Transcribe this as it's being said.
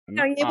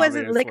No, it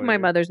wasn't lick my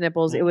mother's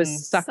nipples. It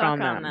was suck on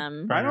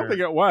them. I don't think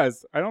it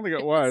was.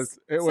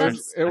 It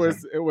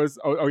was.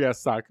 Oh yeah,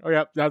 suck. Oh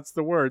yeah, that's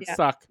the word. Yeah.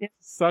 Suck. Yeah.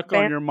 Suck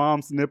on your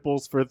mom's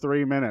nipples for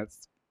 3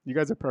 minutes. You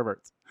guys are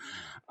perverts.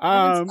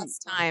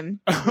 Time.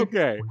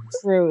 Okay.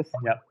 Truth.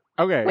 Yep.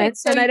 Okay. Wait,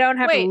 and I don't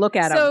have to look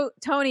at him. So,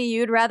 Tony,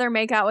 you'd rather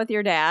make out with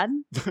your dad?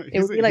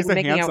 It would be like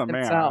making out with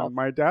himself. Man.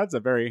 My dad's a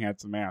very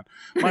handsome man.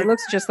 He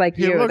looks just like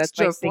you. He looks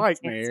just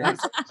like me.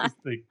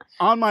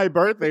 On my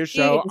birthday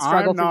show,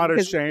 I'm not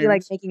ashamed. You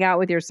like making out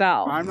with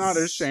yourself. I'm not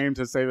ashamed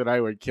to say that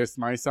I would kiss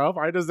myself.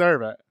 I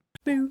deserve it.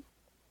 Boo,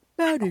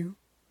 ba-doo,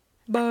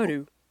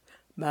 ba-doo,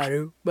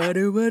 ba-doo,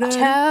 ba-doo,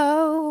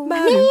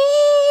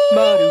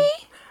 ba-doo,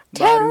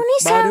 Tony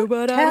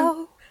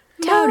Soto.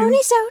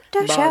 Tony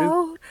Soto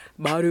Show.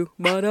 Tony.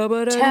 Tony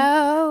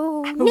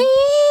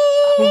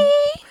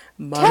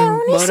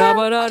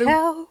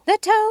Soto. The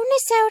Tony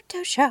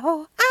Soto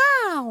Show.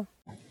 Ow.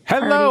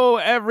 Hello,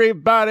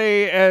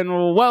 everybody,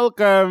 and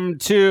welcome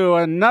to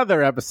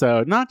another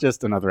episode. Not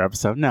just another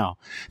episode. No,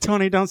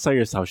 Tony, don't sell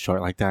yourself short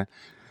like that.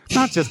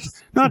 Not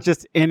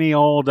just any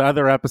old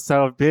other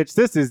episode, bitch.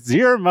 This is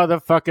your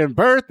motherfucking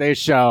birthday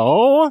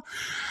show.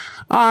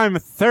 I'm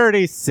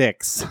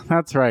 36.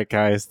 That's right,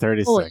 guys.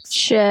 36. Holy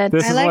shit.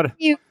 I like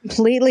you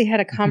completely had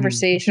a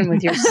conversation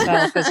with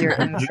yourself as your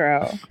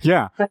intro.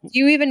 Yeah. But do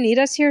you even need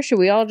us here? Should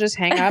we all just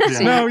hang up?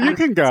 No, you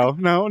can go.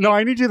 No,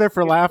 I need you there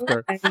for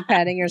laughter.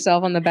 Patting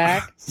yourself on the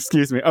back.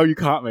 Excuse me. Oh, you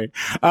caught me.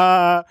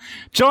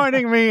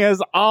 Joining me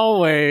as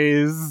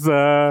always,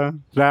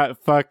 that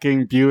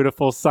fucking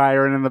beautiful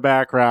siren in the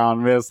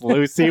background, Miss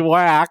Lucy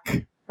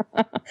Wack.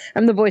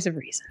 I'm the voice of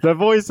reason. The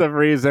voice of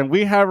reason.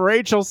 We have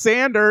Rachel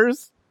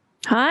Sanders.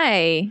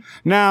 Hi.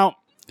 Now,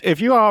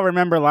 if you all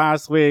remember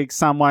last week,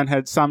 some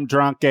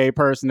drunk gay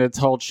person had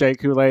told Shea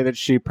Coulee that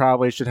she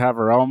probably should have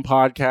her own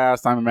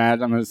podcast.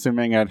 I'm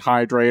assuming at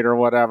Hydrate or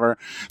whatever.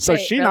 So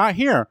she's not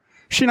here.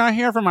 She's not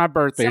here for my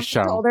birthday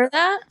show. Told her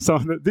that? So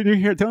did you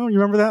hear? Don't you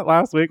remember that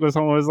last week?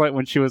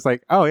 When she was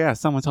like, "Oh yeah,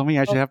 someone told me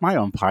I should have my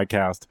own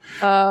podcast."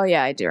 Oh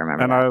yeah, I do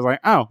remember. And I was like,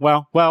 "Oh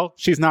well,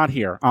 she's not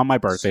here on my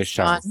birthday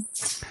show.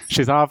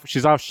 She's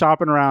off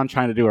shopping around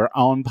trying to do her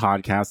own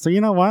podcast. So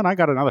you know what? I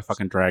got another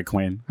fucking drag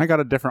queen. I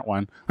got a different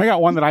one. I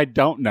got one that I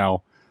don't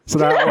know. So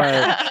that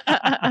way,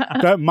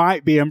 that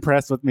might be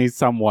impressed with me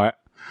somewhat."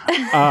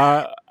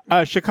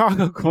 A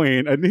Chicago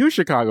queen, a new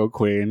Chicago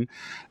queen,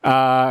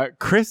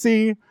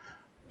 Chrissy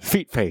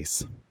Feet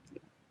Face.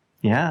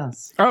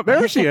 Yes. Oh,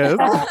 there she is.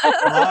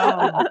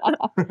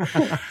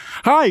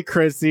 Hi,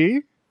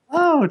 Chrissy.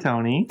 Oh,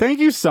 Tony. Thank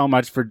you so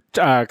much for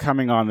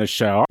coming on the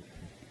show.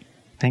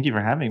 Thank you for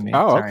having me.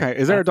 Oh, Sorry. okay.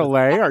 Is there a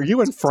delay? Are you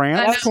in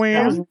France,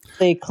 Queen?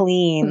 They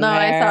clean. No,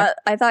 I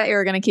thought you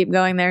were going to keep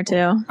going there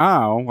too.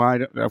 Oh, well,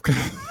 okay.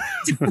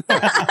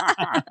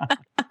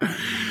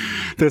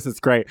 This is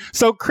great.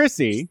 So,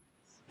 Chrissy.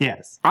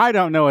 Yes. I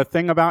don't know a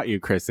thing about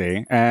you,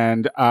 Chrissy.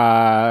 And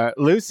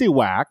Lucy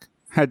Wack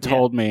had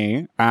told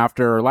me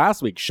after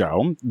last week's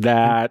show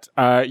that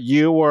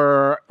you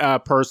were a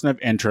person of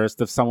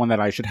interest of someone that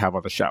I should have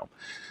on the show.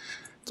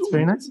 It's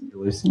very nice of you,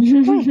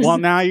 Lucy. Well,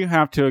 now you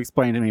have to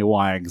explain to me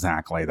why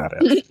exactly that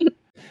is.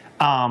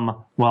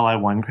 Well, I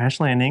won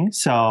Crash Landing,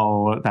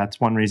 so that's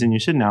one reason you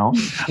should know.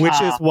 Which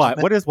is what?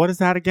 What is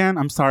that again?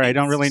 I'm sorry, I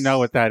don't really know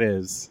what that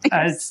is.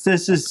 I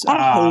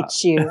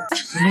hate you.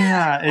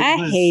 Yeah,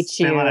 I hate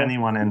you. They let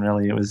anyone in,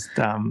 really. It was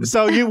dumb.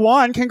 So you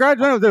won.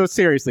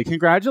 Seriously,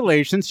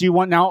 congratulations. You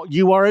won. Now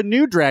you are a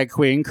new drag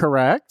queen,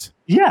 correct?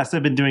 Yes,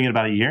 I've been doing it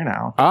about a year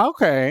now.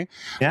 Okay.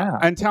 Yeah.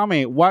 And tell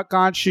me, what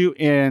got you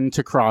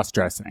into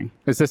cross-dressing?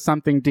 Is this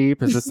something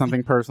deep? Is this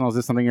something personal? Is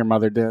this something your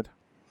mother did?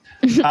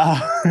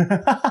 Yeah,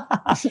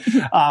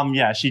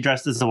 she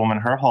dressed as a woman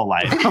her whole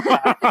life.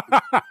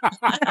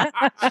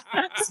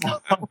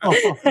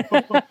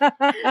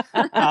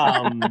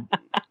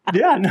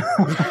 Yeah,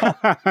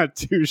 no.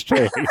 Touche.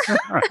 Yeah,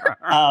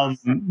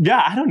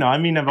 I don't know. I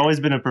mean, I've always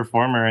been a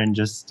performer and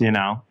just,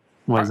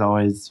 was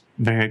always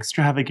very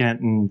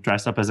extravagant and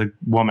dressed up as a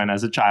woman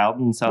as a child.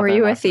 And so were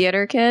you a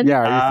theater kid?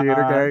 Yeah, are you a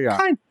theater gay?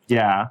 Yeah.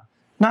 Yeah.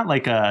 Not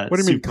like a... What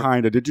do you mean,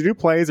 kind of? Did you do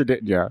plays or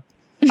didn't you?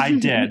 I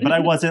did, but I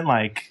wasn't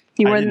like...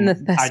 You weren't in the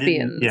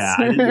thespians.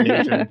 I didn't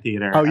major in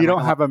theater. Oh, you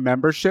don't have a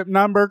membership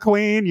number,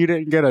 Queen? You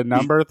didn't get a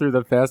number through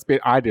the thespian?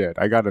 I did.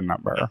 I got a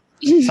number.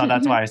 So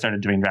that's why I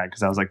started doing drag,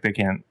 because I was like,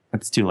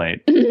 it's too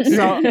late.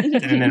 So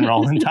didn't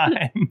enroll in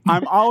time.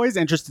 I'm always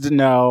interested to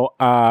know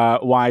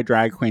why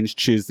drag queens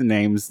choose the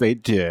names they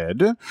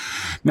did.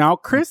 Now,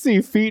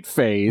 Chrissy Feet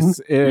Face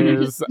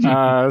is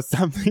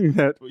something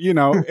that,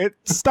 it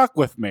stuck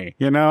with me.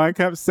 I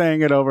kept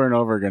saying it over and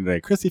over again today.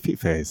 Chrissy Feet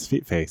Face,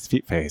 Feet Face,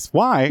 Feet Face.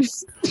 Why?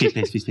 Feet Face, Feet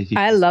Face, Feet Face.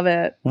 I love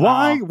it.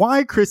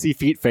 Why Chrissy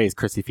Feet Face,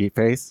 Chrissy Feet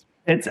Face?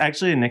 It's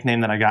actually a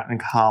nickname that I got in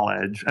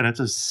college, and it's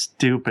a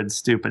stupid,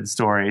 stupid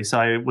story. So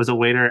I was a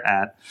waiter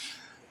at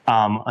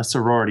a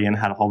sorority and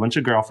had a whole bunch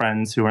of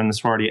girlfriends who were in the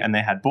sorority, and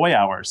they had boy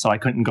hours. So I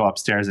couldn't go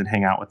upstairs and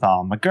hang out with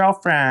all my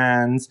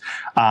girlfriends.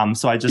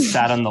 So I just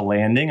sat on the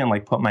landing and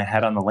like put my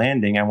head on the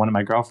landing. And one of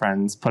my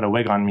girlfriends put a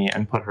wig on me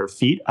and put her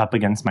feet up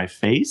against my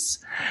face.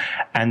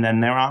 And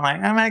then they were all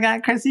like, oh my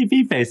God, Chrissy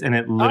feet face. And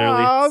it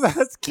literally. Oh,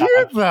 that's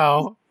cute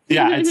though.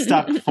 Yeah, it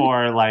stuck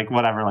for like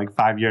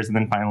 5 years. And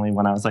then finally,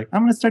 when I was like,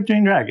 I'm going to start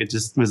doing drag, it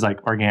just was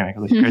like organic.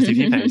 Like, Chrissy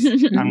feet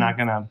face. I'm not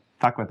going to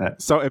fuck with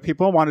it. So if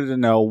people wanted to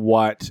know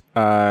what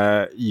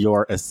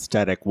your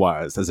aesthetic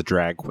was as a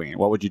drag queen,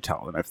 what would you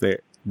tell them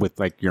with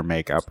like your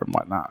makeup and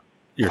whatnot,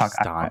 your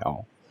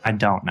style? I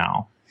don't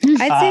know.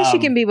 I'd say she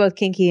can be both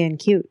kinky and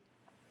cute.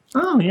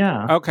 Oh,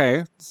 yeah.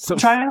 Okay. So I'm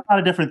trying a lot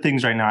of different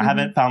things right now. I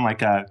haven't found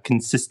like a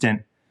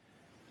consistent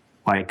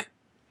like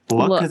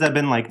look because I've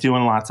been like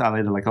doing lots. I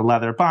did like a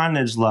leather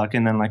bondage look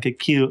and then like a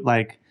cute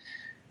like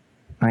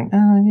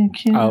oh, you're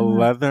cute. a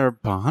leather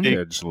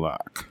bondage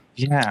look.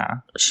 Yeah.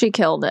 She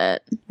killed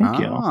it. Thank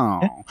you.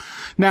 Oh. So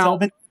Now, I've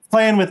been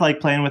playing with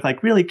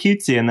really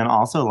cutesy and then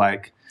also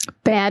like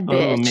Bad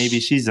bitch. oh, maybe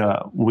she's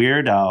a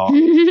weirdo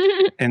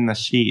in the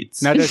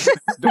sheets. now does,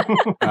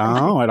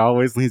 it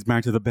always leads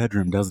back to the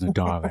bedroom, doesn't it,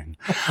 darling?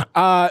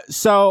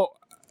 So,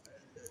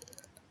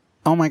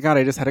 oh my God,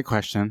 I just had a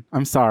question.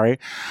 I'm sorry.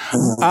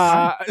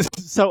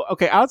 So,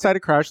 okay, outside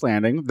of Crash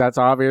Landing, that's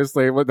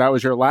obviously that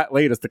was your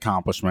latest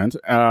accomplishment.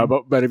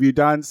 But have you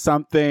done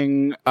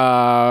something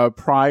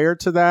prior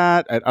to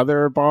that at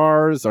other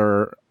bars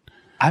or?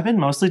 I've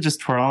been mostly just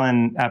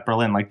twirling at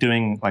Berlin, like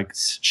doing like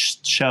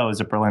shows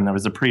at Berlin. There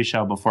was a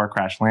pre-show before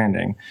Crash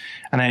Landing,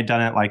 and I had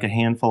done it like a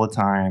handful of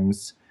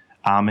times,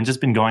 and just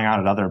been going out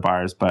at other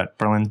bars. But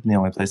Berlin's the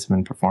only place I've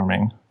been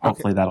performing.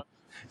 Hopefully that'll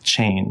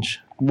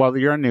change. Well,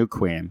 you're a new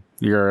queen.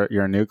 You're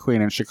a new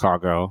queen in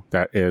Chicago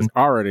that is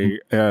already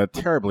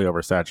terribly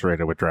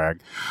oversaturated with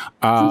drag.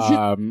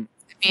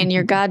 And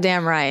you're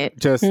goddamn right.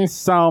 Just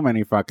so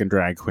many fucking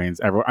drag queens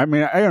everywhere. I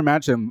mean, I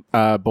imagine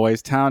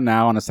Boys Town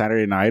now on a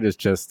Saturday night it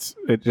just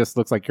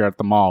looks like you're at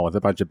the mall with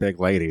a bunch of big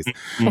ladies.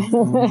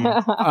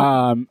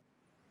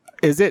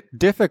 Is it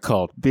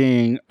difficult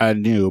being a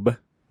noob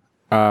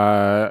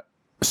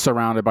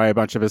surrounded by a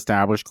bunch of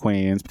established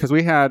queens? Because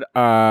we had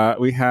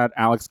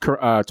Alex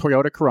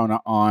Toyota Corona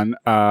on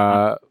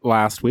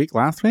last week.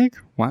 What,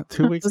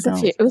 2 weeks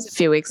ago? It was a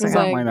few weeks ago.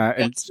 Something like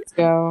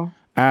that.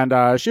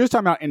 And she was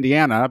talking about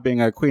Indiana,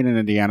 being a queen in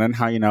Indiana, and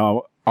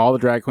how, all the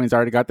drag queens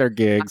already got their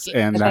gigs.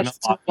 And That's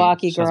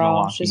Milwaukee,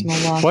 girl. She's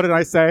Milwaukee. What did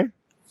I say?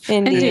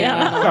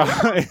 Indiana.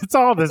 It's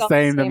all the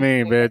same to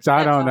me, bitch.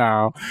 I don't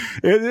know.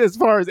 As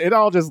far as it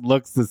all just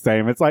looks the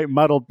same. It's like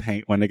muddled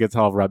paint when it gets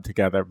all rubbed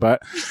together.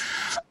 But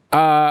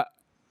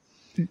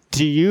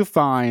do you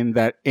find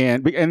that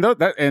in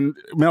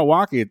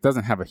Milwaukee it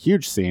doesn't have a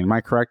huge scene? Am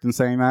I correct in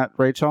saying that,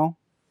 Rachel?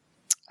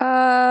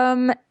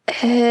 You're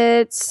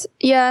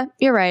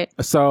right.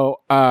 So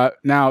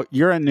now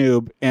you're a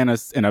noob in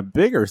a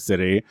bigger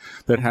city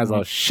that has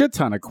a shit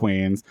ton of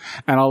queens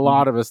and a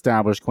lot of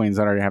established queens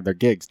that already have their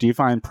gigs. Do you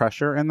find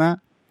pressure in that?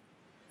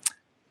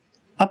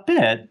 A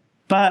bit,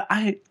 but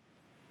I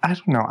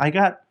don't know. I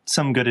got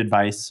some good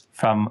advice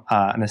from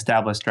an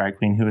established drag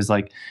queen who was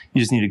like,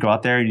 you just need to go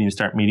out there, you need to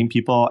start meeting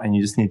people, and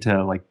you just need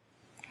to like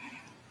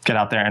get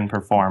out there and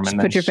perform. Just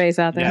and put your face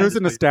out there. Yeah. Who's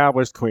an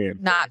established queen?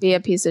 Not be a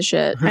piece of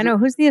shit. I know.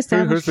 Who's the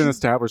established? Who's an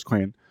established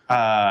queen?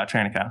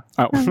 Tranica.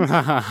 Oh.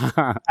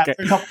 After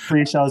a couple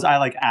pre-shows, I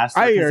like asked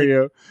her. I hear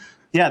you.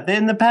 Yeah,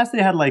 in the past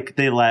they had like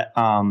they let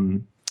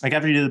like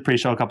after you did the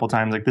pre-show a couple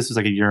times, like this was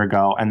like a year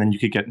ago, and then you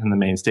could get into the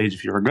main stage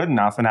if you were good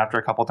enough. And after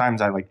a couple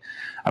times, I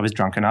was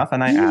drunk enough,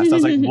 and I asked, I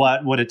was like,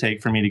 what would it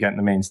take for me to get in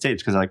the main stage?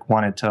 Because I like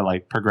wanted to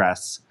like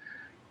progress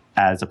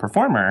as a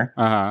performer.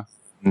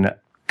 And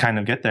kind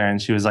of get there.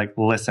 And she was like,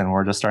 listen,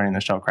 we're just starting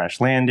the show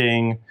Crash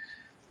Landing.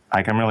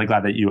 Like, I'm really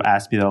glad that you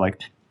asked me though.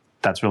 Like,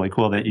 that's really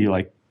cool that you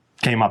like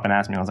came up and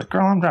asked me. I was like,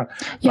 girl, I'm drunk.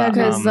 Yeah,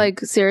 because like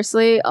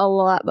seriously, a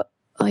lot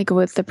like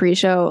with the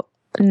pre-show,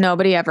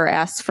 nobody ever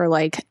asks for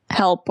like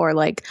help or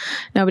like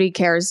nobody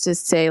cares to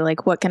say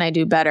like, what can I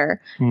do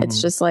better?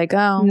 It's just like,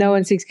 oh, No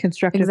one seeks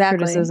constructive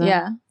criticism.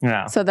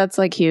 Yeah. So that's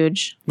like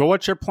huge. Well,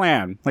 what's your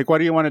plan? Like, what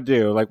do you want to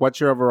do? Like, what's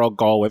your overall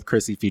goal with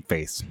Chrissy Feet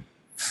Face?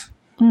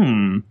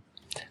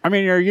 I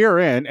mean, you're a year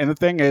in, and the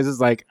thing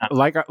is like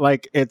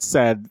it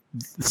said,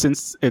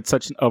 since it's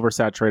such an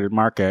oversaturated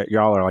market,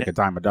 y'all are like a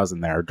dime a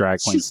dozen there.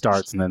 Drag queen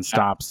starts and then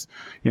stops,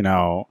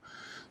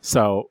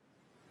 So,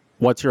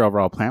 what's your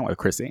overall plan with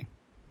Chrissy?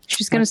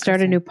 She's going to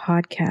start a new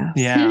podcast.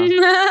 Yeah.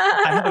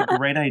 I have a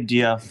great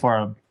idea for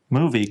a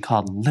movie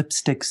called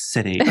Lipstick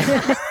City.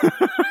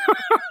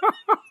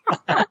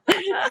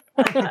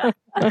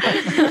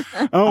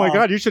 Oh my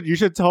God, you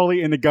should totally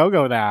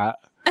Indiegogo that.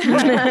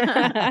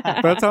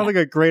 That sounds like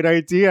a great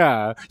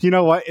idea. You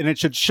know what? And it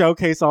should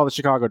showcase all the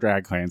Chicago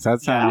drag queens.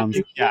 That sounds.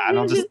 Yeah, and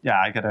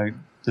I gotta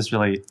just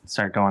really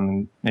start going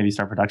and maybe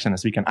start production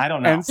this weekend. I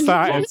don't know.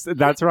 And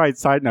that's right.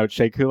 Side note,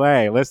 Shea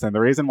Coulee. Listen, the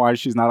reason why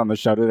she's not on the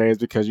show today is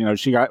because,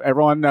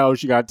 everyone knows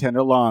she got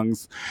tender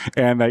lungs.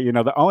 And that,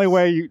 the only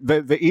way,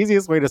 the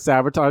easiest way to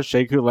sabotage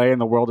Shea Coulee in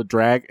the world of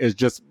drag is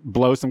just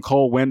blow some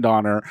cold wind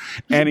on her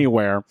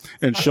anywhere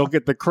and she'll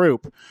get the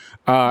croup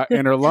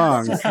in her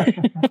lungs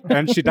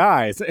and she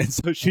dies. And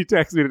so she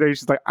texted me today.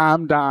 She's like,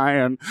 I'm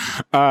dying.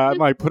 I'm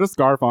like, put a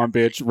scarf on,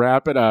 bitch.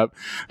 Wrap it up.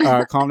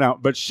 Calm down.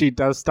 But she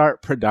does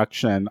start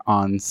production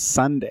on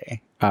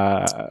Sunday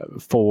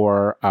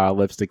for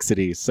Lipstick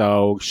City.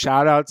 So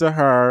shout out to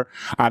her.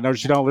 I know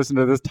she don't listen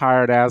to this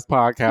tired ass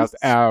podcast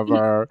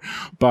ever,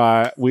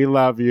 but we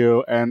love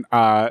you, and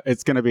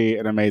it's going to be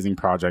an amazing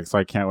project. So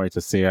I can't wait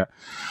to see it.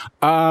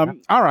 All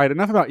right,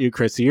 enough about you,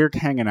 Chrissy. You're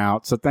hanging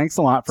out. So thanks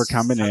a lot for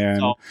coming in.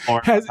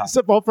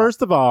 Well,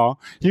 first of all,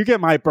 you get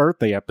my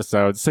birthday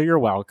episode, so you're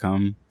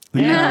welcome.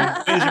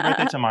 Yeah. Is your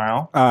birthday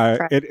tomorrow?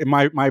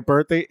 My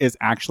birthday is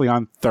actually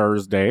on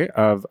Thursday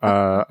of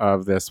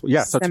this.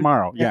 Yeah, so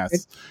tomorrow.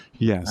 Yes.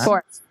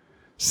 4th.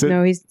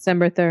 No, he's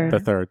December 3rd. The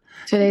 3rd.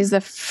 Today's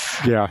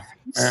the. Yeah.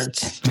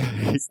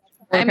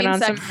 I mean,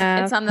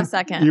 it's on the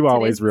 2nd. You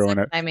always ruin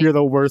it. You're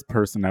the worst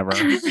person ever.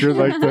 You're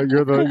like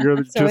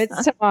you're so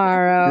it's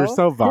tomorrow. You're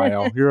so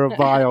vile. You're a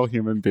vile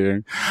human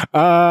being.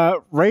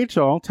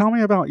 Rachel, tell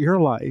me about your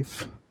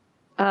life.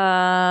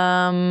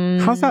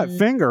 How's that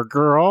finger,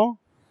 girl?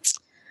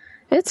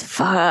 It's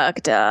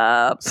fucked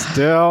up.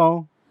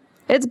 Still?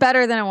 It's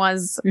better than it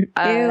was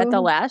at the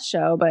last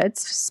show, but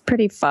it's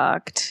pretty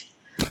fucked.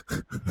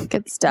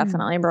 It's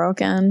definitely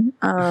broken.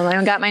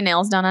 I got my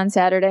nails done on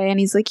Saturday, and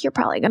he's like, "You're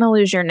probably going to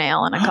lose your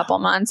nail in a couple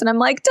months." And I'm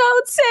like,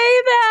 "Don't say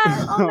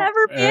that. I'll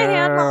never be a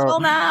hand model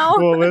now."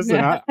 Well,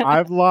 listen,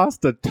 I've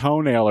lost a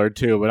toenail or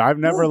two, but I've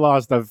never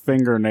lost a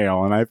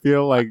fingernail. And I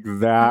feel like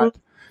that,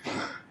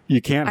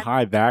 you can't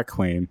hide that,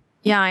 queen.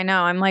 Yeah, I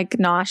know. I'm like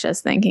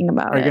nauseous thinking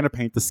about it. Are you going to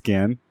paint the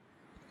skin?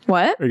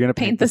 What? Are you going to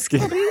paint the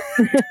skin?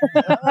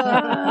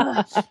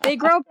 They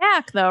grow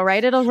back, though,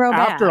 right? It'll grow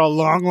back. After a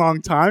long,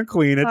 long time,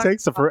 queen. It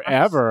takes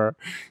forever.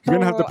 You're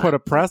going to have to put a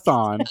press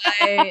on.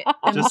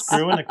 Just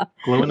glue an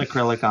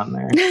acrylic on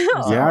there.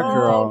 Yeah,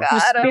 girl. God,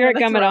 just spirit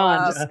gum it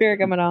on. Just spirit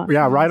gum it on.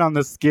 Yeah, right on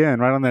the skin.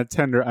 Right on that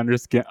tender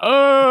underskin.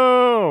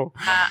 Oh!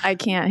 I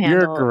can't handle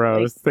it. You're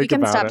gross. We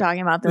can stop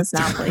talking about this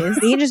now, please.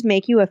 He can just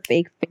make you a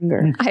fake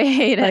finger. I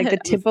hate it. Like the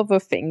tip of a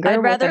finger. I'd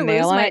rather with a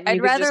nail lose on my, it,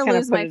 I'd rather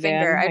lose my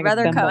finger. I'd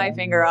rather cut my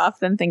finger off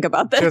than think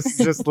about this.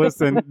 Just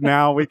listen.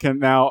 Now we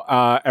can.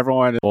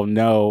 Everyone will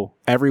know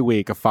every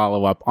week a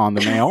follow up on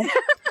the mail.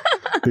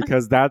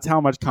 Because that's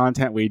how much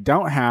content we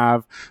don't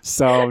have.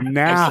 So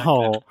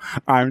now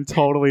I'm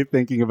totally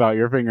thinking about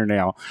your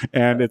fingernail,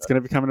 and it's going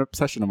to become an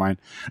obsession of mine.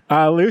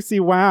 Lucy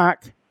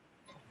Wack.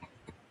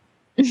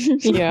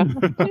 Yeah.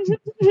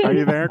 Are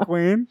you there,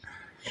 queen?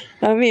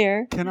 I'm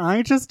here. Can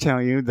I just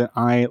tell you that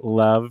I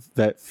love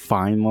that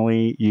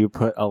finally you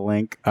put a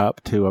link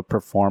up to a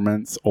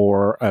performance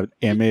or an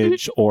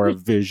image or a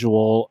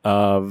visual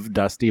of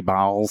Dusty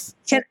Bowles?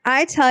 Can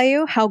I tell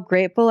you how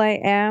grateful I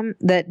am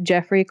that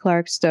Jeffrey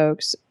Clark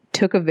Stokes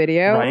took a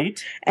video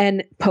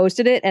and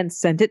posted it and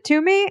sent it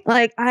to me?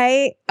 Like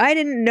I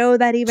didn't know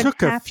that even took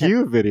happened. A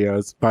few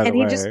videos, by the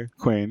way,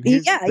 queen. He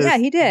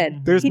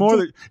did. There's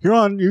more. You're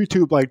on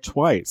YouTube like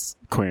twice,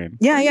 queen.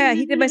 Yeah.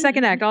 He did my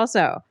second act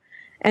also.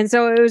 And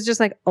so it was just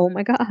like, oh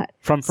my God.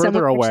 From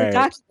further away.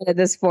 Documented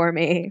this for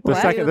me.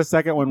 The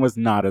second one was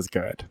not as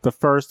good. The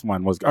first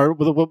one was, or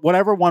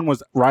whatever one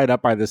was right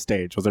up by the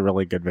stage was a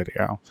really good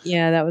video.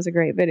 Yeah, that was a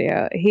great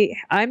video.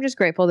 I'm just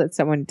grateful that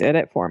someone did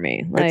it for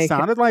me. It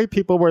sounded like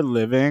people were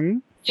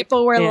living.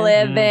 People were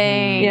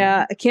living.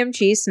 Yeah. Kim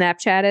Chi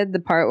Snapchatted the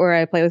part where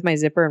I play with my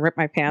zipper and rip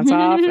my pants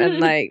off. And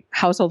like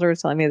householder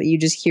was telling me that you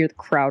just hear the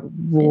crowd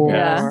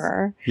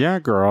roar. Yeah,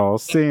 girl.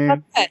 See,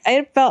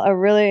 it felt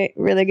really,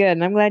 really good.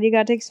 And I'm glad you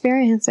got to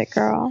experience it,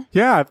 girl.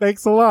 Yeah.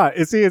 Thanks a lot.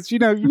 It's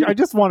I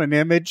just want an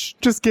image.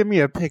 Just give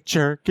me a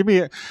picture. Give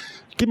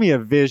me a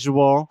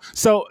visual.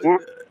 So,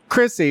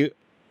 Chrissy.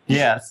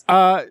 Yes.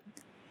 I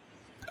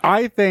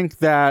think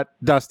that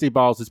Dusty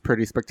Balls is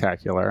pretty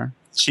spectacular.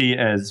 He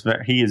is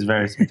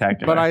very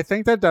spectacular. But I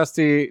think that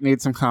Dusty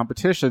needs some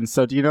competition.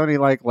 So do you know any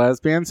like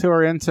lesbians who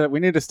are into, we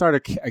need to start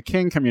a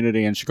king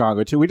community in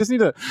Chicago too. We need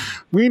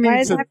Why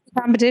is that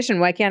competition?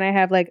 Why can't I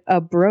have like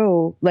a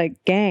bro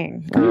like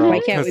gang? Girl,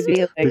 why can't we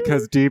be like,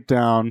 because deep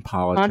down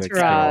politics,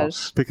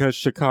 entourage. Because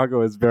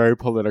Chicago is very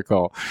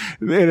political.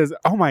 It is,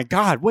 oh my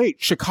God,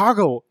 wait,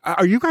 Chicago,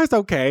 are you guys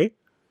okay?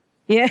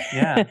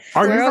 Yeah.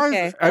 Are you We're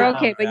guys okay? We're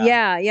okay, but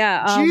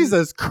yeah.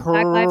 Jesus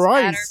Black Lives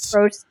Matter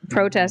Christ!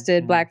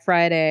 Protested Black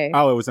Friday.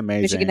 Oh, it was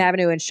amazing. Michigan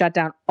Avenue and shut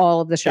down all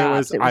of the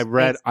shops. I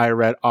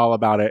read all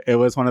about it. It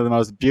was one of the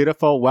most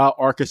beautiful, well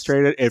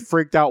orchestrated. It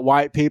freaked out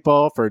white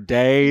people for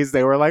days.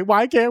 They were like,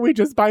 "Why can't we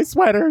just buy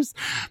sweaters?"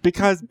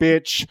 Because,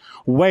 bitch,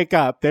 wake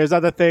up. There's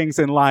other things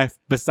in life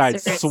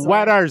besides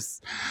sweaters.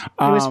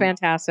 It was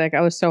fantastic.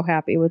 I was so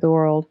happy with the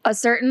world. A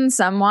certain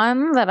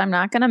someone that I'm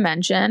not going to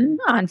mention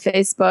on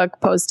Facebook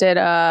posted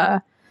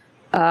a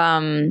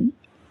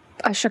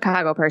a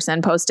Chicago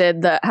person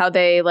posted how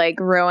they like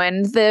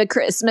ruined the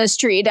Christmas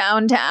tree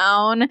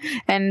downtown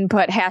and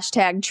put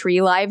hashtag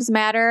Tree Lives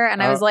Matter.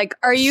 And I was like,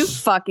 are you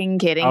fucking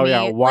kidding me?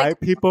 Yeah, white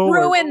people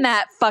ruin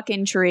that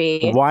fucking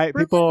tree. White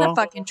people ruin the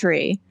fucking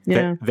tree.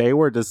 Yeah. They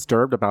were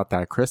disturbed about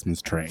that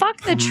Christmas tree.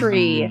 Fuck the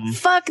tree.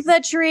 Fuck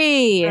the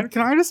tree. And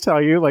can I just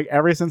tell you, like,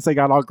 ever since they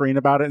got all green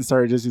about it and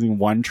started just using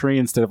one tree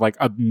instead of like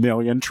a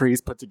million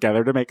trees put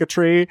together to make a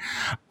tree,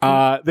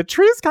 the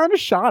tree is kind of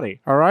shoddy.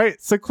 All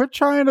right, so quit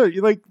trying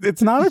to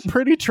it's not a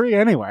pretty tree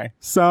anyway.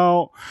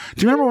 So,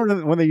 do you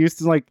remember when they used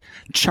to like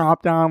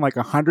chop down like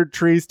 100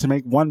 trees to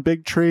make one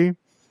big tree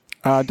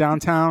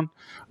downtown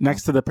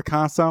next to the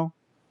Picasso?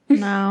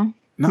 No,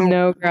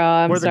 girl.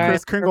 I'm where sorry. the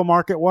Kris Kringle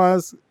market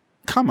was.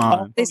 Come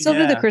on. They still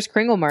do the Kris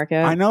Kringle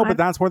market. I know, but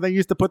that's where they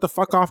used to put the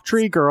fuck off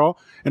tree, girl.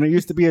 And it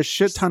used to be a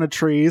shit ton of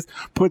trees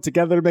put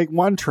together to make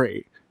one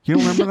tree. You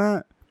don't remember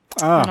that?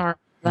 I don't remember that.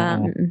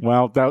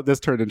 Well, this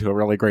turned into a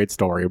really great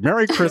story.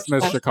 Merry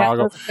Christmas,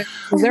 Chicago.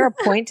 Is there a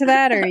point to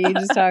that, or are you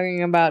just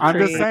talking about I'm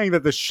trees? just saying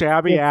that the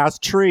shabby ass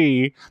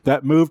tree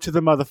that moved to the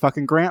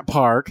motherfucking Grant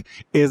Park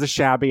is a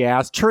shabby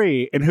ass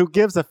tree. And who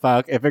gives a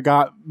fuck if it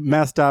got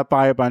messed up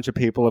by a bunch of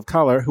people of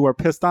color who are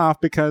pissed off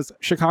because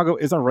Chicago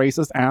is a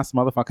racist ass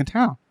motherfucking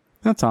town.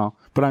 That's all.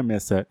 But I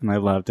miss it and I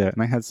loved it.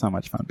 And I had so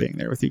much fun being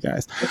there with you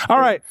guys.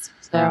 All right.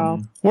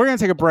 We're going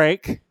to take a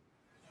break.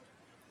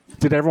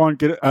 Did everyone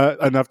get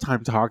enough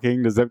time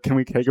talking? Can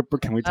we take a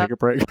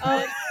break?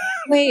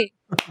 Wait,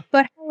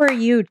 but how are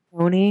you,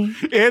 Tony?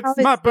 It's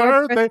my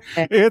birthday.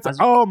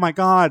 Oh my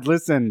God.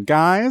 Listen,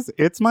 guys,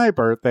 it's my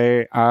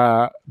birthday.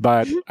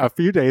 But a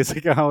few days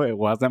ago, it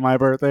wasn't my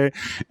birthday.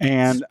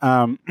 And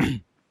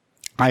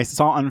I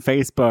saw on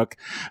Facebook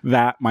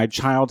that my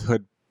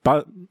childhood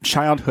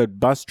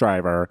bus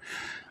driver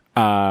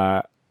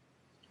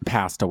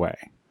passed away.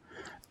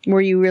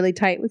 Were you really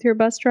tight with your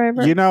bus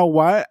driver? You know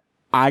what?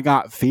 I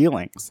got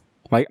feelings.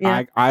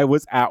 I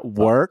was at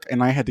work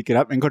and I had to get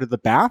up and go to the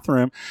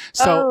bathroom.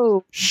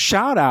 So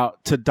shout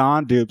out to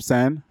Don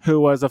Dupson, who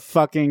was a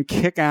fucking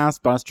kick-ass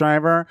bus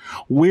driver.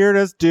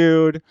 Weirdest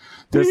dude.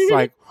 This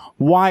like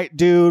white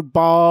dude,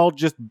 bald,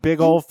 just big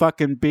old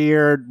fucking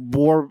beard,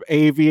 wore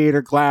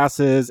aviator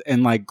glasses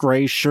and like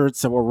gray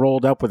shirts that were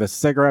rolled up with a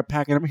cigarette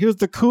pack in him. He was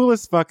the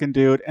coolest fucking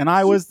dude. And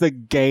I was the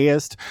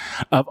gayest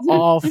of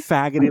all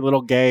faggoty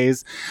little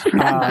gays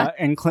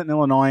in Clinton,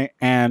 Illinois.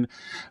 And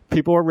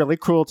people were really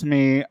cruel to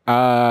me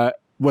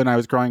when I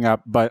was growing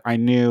up, but I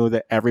knew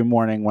that every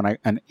morning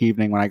and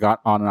evening when I got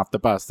on and off the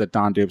bus that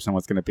Don Dupson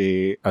was going to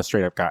be a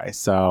straight up guy.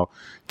 So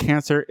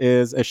cancer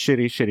is a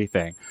shitty, shitty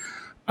thing.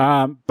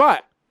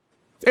 But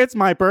it's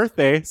my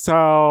birthday,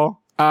 so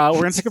we're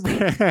going to take a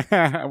break.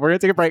 We're going to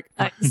take a break.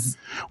 Nice.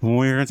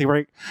 We're going to take a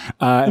break.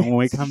 And when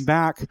we come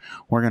back,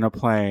 we're going to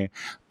play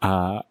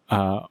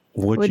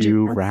Would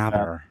You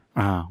Rather,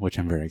 which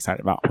I'm very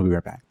excited about. We'll be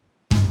right back.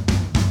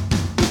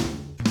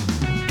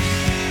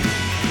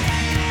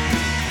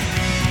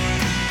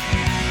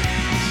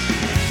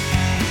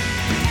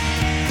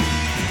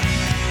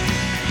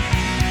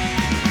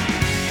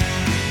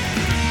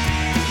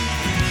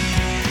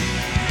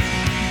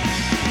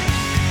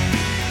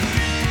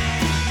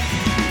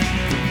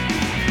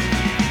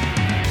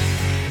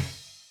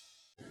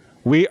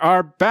 We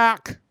are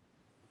back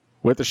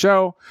with the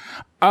show.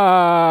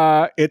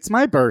 It's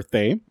my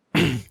birthday.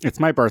 It's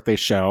my birthday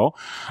show.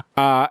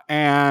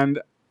 And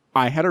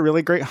I had a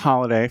really great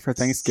holiday for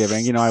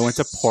Thanksgiving. You know, I went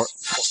to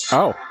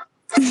Sorry.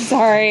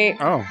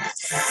 Oh.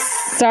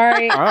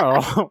 Sorry.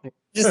 Oh.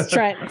 Just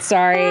trying.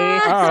 Sorry.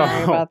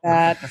 Sorry about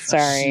that.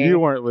 Sorry. You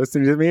weren't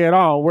listening to me at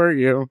all, were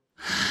you?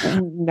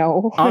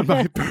 No. On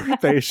my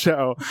birthday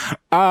show.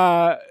 So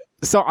I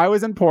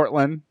was in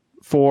Portland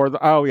for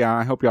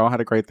I hope you all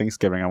had a great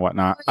Thanksgiving and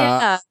whatnot.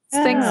 It's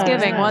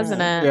Thanksgiving,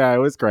 wasn't it? Yeah, it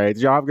was great.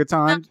 Did y'all have a good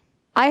time?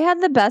 I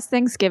had the best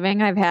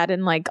Thanksgiving I've had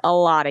in like a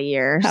lot of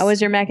years. How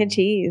was your mac and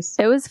cheese?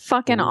 It was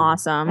fucking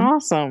awesome.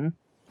 Awesome.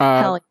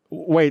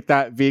 Wait,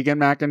 that vegan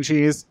mac and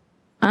cheese?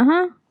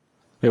 Uh-huh.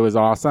 It was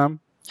awesome.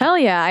 Hell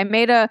yeah. I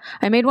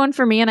made one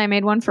for me and I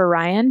made one for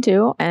Ryan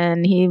too.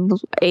 And he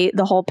ate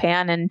the whole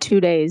pan in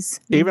 2 days.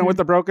 Even with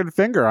the broken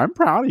finger. I'm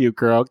proud of you,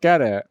 girl.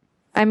 Get it.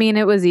 I mean,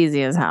 it was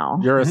easy as hell.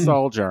 You're a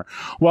soldier.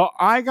 Well,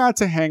 I got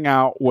to hang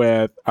out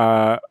with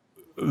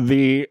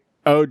the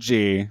OG,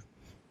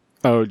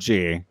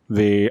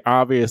 the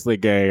obviously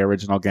gay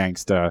original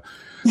gangsta,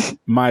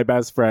 my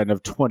best friend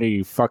of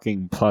 20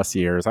 fucking plus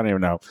years. I don't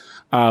even know.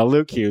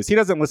 Luke Hughes. He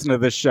doesn't listen to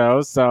this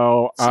show,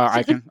 so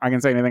I can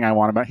say anything I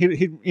want about it.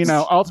 He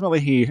ultimately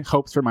he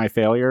hopes for my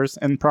failures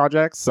in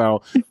projects.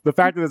 So the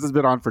fact that this has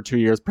been on for 2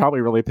 years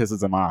probably really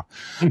pisses him off.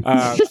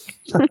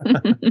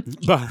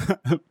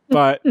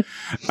 But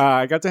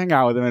I got to hang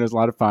out with him and it was a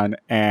lot of fun.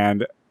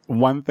 And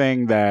one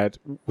thing that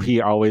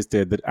he always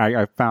did that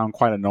I found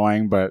quite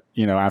annoying, but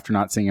after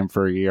not seeing him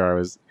for a year, I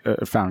was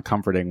found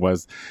comforting,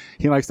 was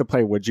he likes to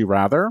play Would You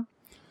Rather,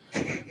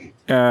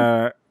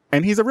 and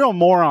he's a real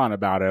moron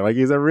about it. Like,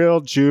 he's a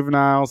real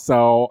juvenile.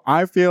 So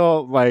I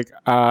feel like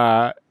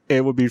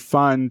it would be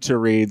fun to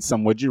read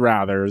some Would You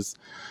Rathers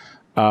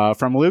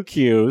from Luke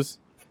Hughes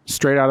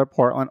straight out of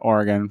Portland,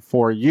 Oregon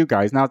for you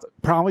guys. Now it's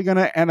probably going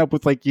to end up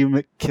with like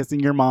you kissing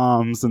your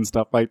moms and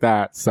stuff like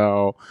that.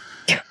 So,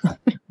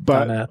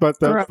 but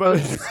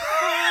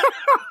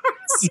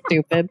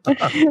Stupid.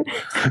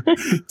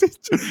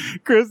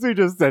 Christy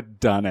just said,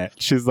 done it.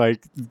 She's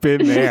like,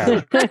 been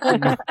there.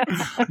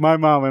 My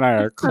mom and I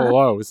are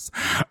close.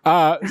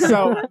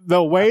 So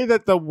the way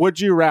that the Would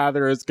You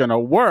Rather is going to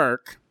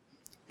work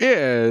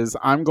is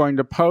I'm going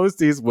to pose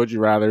these Would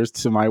You Rathers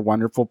to my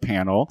wonderful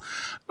panel.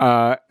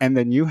 And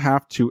then you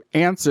have to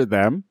answer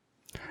them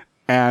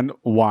and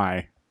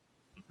why.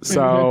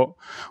 So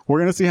we're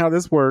going to see how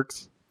this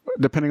works.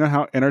 Depending on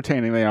how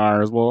entertaining they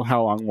are, as well,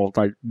 how long we'll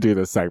like do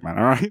this segment.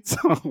 All right.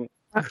 So,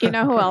 you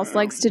know who else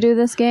likes to do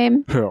this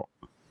game? Who?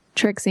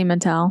 Trixie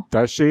Mattel.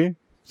 Does she?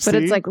 But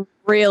it's like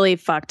really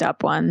fucked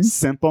up ones.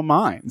 Simple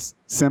minds.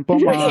 Simple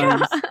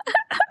minds.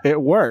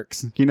 It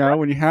works. You know,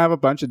 when you have a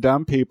bunch of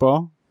dumb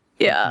people.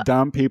 Yeah.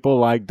 Dumb people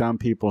like dumb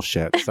people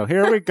shit. So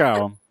here we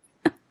go.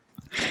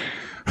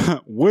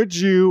 Would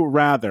you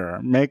rather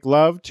make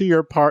love to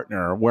your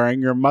partner wearing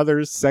your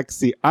mother's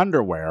sexy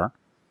underwear?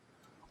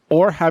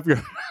 Or have your...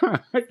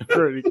 I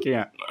already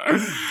can't.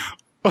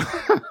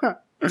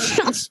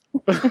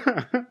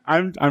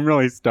 I'm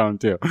really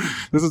stoned too.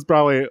 This is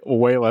probably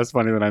way less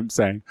funny than I'm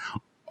saying.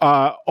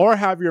 Or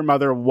have your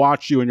mother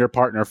watch you and your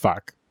partner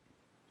fuck.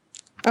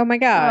 Oh my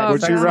God.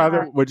 Would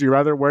you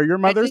rather wear your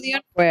mother's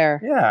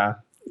underwear? Yeah.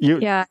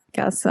 Yeah, I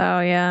guess so,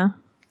 yeah.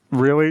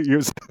 Really?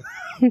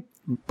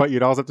 But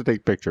you'd also have to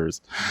take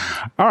pictures.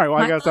 All right, well,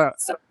 I guess that...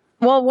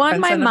 Well,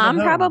 my mom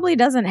probably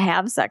doesn't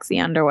have sexy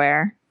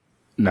underwear.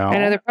 No. I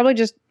know, they're probably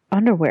just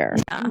underwear.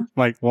 Yeah.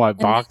 Like what,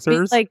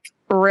 boxers? Like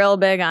real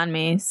big on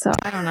me, so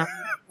I don't know.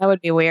 That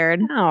would be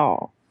weird.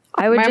 No.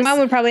 My mom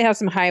would probably have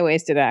some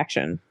high-waisted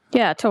action.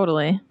 Yeah,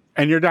 totally.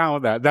 And you're down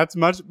with that.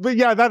 But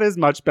yeah, that is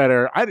much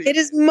better. It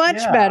is much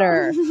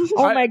better.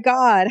 Oh my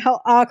God.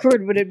 How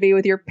awkward would it be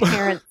with your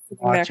parents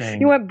sitting there?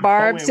 You want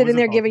Barb sitting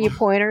there giving you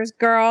pointers,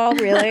 girl?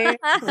 Really?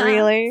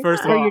 Really?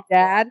 First of all, or your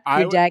dad?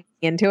 Your dad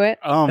into it?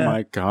 Oh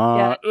my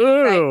God. Yeah.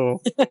 Ooh.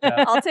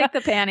 I'll take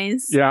the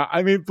panties. Yeah,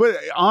 I mean, but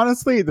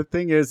honestly, the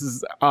thing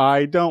is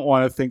I don't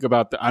want to think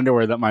about the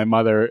underwear that my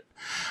mother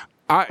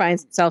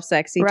finds herself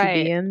sexy to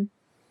be in.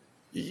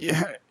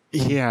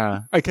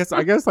 Yeah. I guess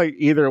like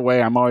either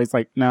way, I'm always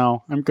like,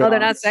 no, I'm good. Oh, they're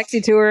not sexy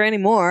to her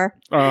anymore.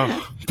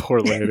 Oh, poor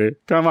lady.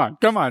 Come on.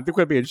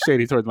 Quit being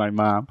shady towards my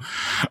mom.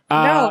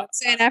 No, I'm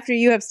saying after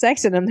you have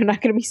sex in them, they're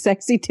not going to be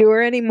sexy to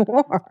her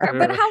anymore.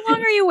 But how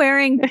long are you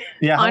wearing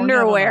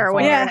underwear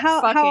when you're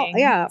fucking?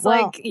 It's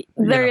like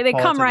they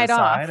come right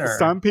off.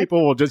 Some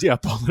people will just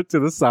pull it to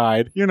the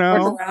side, you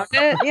know. Work around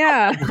it,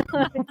 yeah.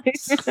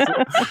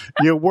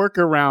 You work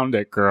around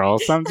it, girl.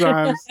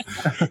 Sometimes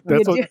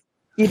that's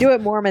you do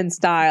it Mormon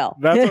style.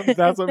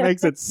 That's what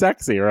makes it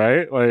sexy,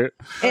 right? Like,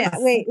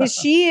 wait, is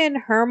she in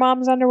her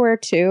mom's underwear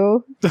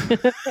too?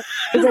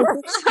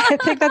 I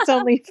think that's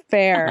only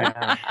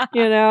fair,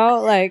 you know.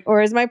 Like,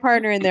 or is my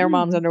partner in their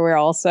mom's underwear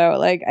also?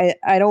 Like,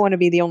 I don't want to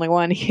be the only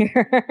one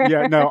here.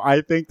 Yeah, no, I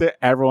think that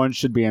everyone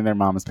should be in their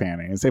mom's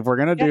panties if we're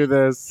gonna do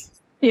this.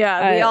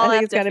 Yeah, we all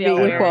have to be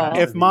equal.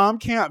 If mom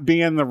can't be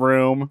in the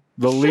room,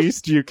 the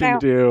least you can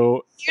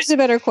do. Here's a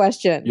better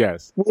question.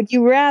 Yes. Would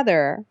you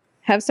rather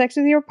have sex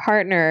with your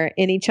partner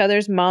in each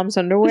other's mom's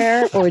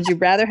underwear, or would you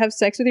rather have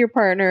sex with your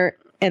partner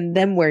and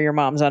then wear your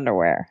mom's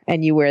underwear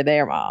and you wear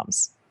their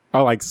mom's?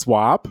 Oh, like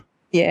swap?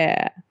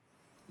 Yeah.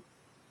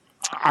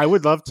 I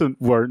would love to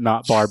wear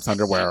not Barb's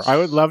underwear. I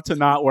would love to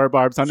not wear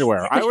Barb's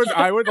underwear. I would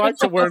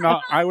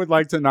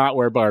like to not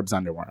wear Barb's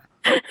underwear.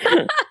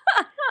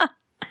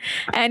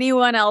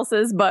 Anyone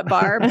else's but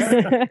Barb's.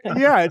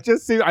 Yeah, it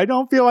just seems I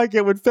don't feel like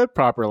it would fit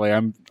properly.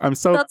 I'm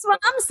so That's what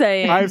I'm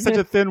saying. I have such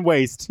a thin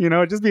waist, you know,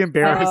 it'd just be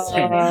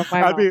embarrassing.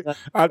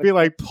 I'd be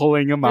like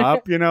pulling him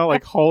up, you know,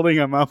 like holding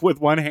him up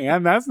with one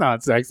hand. That's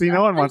not sexy.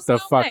 No one wants to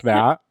fuck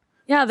that.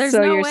 Yeah, there's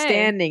so no you're way.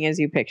 standing as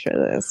you picture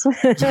this.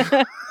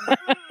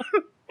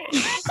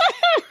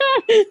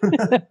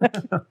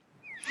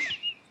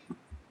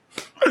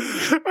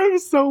 I'm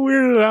so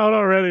weirded out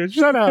already.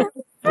 Shut up.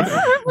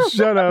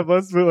 Shut up.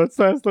 Let's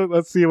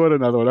see what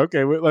another one.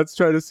 Okay, let's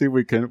try to see if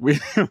we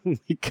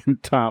can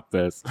top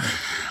this.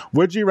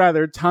 Would you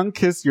rather tongue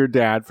kiss your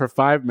dad for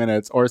 5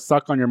 minutes or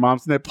suck on your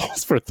mom's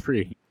nipples for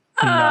 3?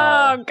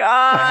 Oh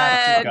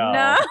God!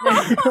 No.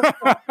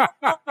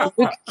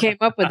 Luke came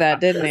up with that,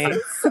 didn't he?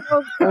 It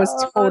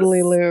was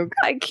totally Luke.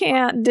 I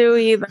can't do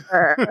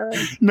either.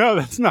 No,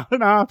 that's not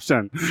an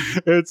option.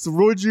 It's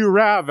would you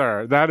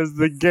rather. That is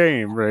the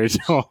game,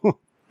 Rachel.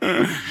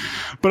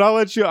 But I'll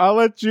let you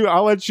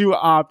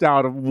opt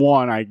out of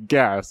one, I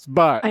guess.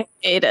 But I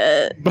hate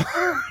it.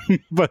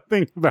 But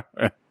think about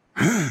it.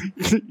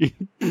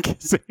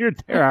 Kissing your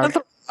dad.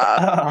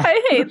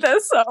 I hate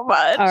this so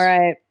much. All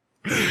right.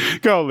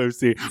 Go,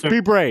 Lucy.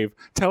 Be brave.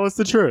 Tell us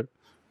the truth.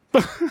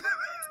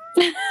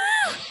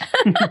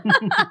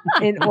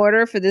 In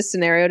order for this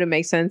scenario to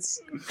make sense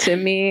to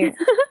me,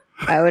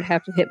 I would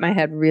have to hit my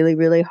head really,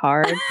 really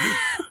hard.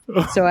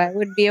 So I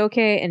would be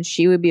okay and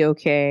she would be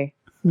okay.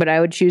 But I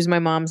would choose my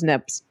mom's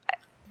nips.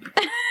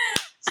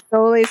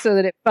 solely so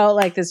that it felt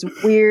like this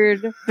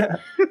weird,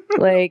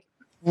 like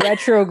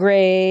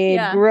retrograde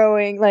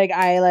growing, like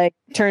I like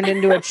turned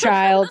into a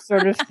child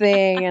sort of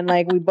thing, and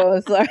like we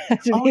both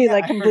had to be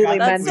like completely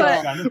mental.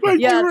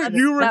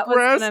 You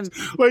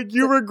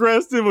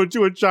regressed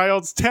into a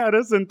child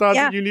status and thought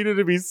that you needed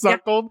to be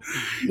suckled.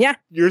 Yeah.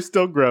 You're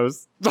still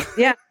gross.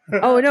 Yeah.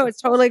 Oh no,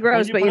 it's totally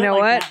gross, but you know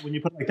what? When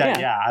you put it like that,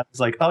 I was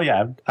like, oh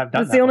yeah, I've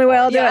done That's the only way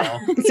I'll do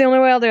it. It's the only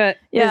way I'll do it.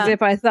 Yeah. Is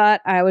if I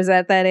thought I was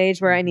at that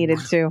age where I needed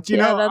to. Do you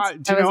know?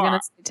 That's what I was gonna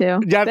say too.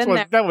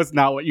 That was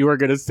not what you were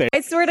gonna say.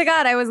 I swear to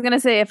God, I was gonna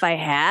say if I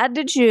had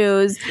to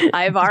choose,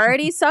 I've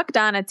already sucked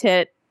on a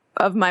tit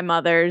of my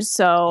mother's,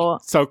 so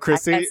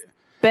Chrissy,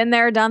 been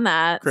there, done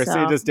that. Chrissy,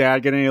 so. does Dad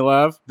get any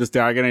love?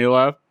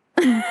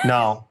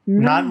 No,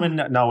 not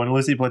when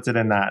Lucy puts it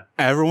in that.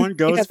 Everyone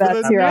goes for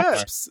the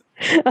nips.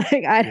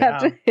 Like I'd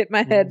have to hit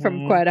my head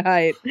from quite a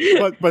height.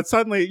 But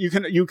suddenly you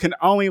can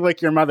only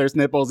lick your mother's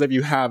nipples if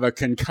you have a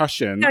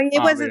concussion. No,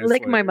 it wasn't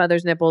lick my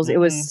mother's nipples. It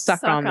was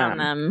suck on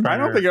them. I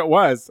don't think it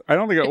was. It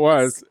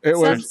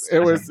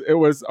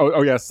was.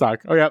 Oh yeah,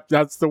 suck. Oh yeah,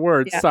 that's the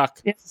word. Yeah. Suck.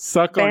 Yeah.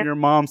 Suck on your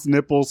mom's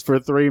nipples for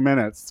 3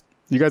 minutes.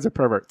 You guys are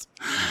perverts.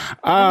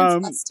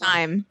 It's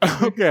time.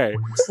 Okay.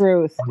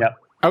 Truth. Yep.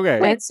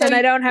 Okay. And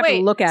I don't have to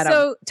look at him.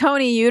 So,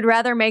 Tony, you'd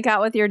rather make out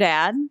with your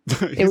dad?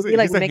 It would be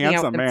like making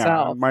out with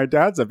himself. My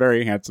dad's a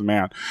very handsome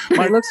man. He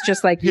looks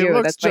just like you. He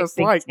looks just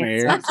like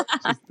me.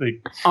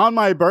 On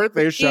my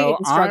birthday show,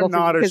 I'm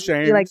not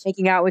ashamed. You like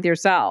making out with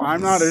yourself.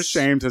 I'm not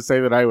ashamed to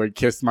say that I would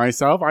kiss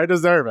myself. I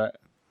deserve it.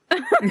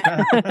 You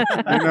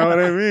know what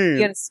I mean? You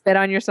gonna spit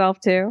on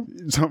yourself too?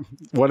 So,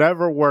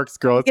 whatever works,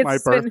 girl. It's my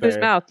birthday. Spit in his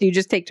mouth. Do you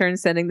just take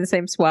turns sending the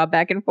same swab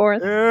back and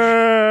forth?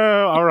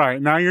 All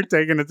right, now you're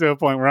taking it to a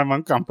point where I'm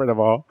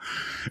uncomfortable.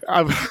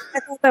 I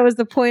thought that was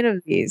the point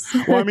of these.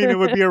 Well, I mean, it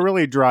would be a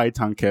really dry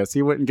tongue kiss.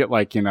 He wouldn't get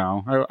like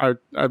I'd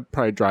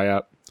probably dry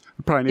up.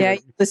 Probably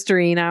need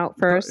Listerine out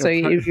first, so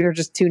you're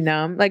just too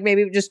numb. Like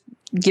maybe just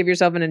give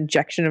yourself an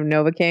injection of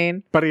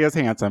Novocaine. But he is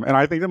handsome, and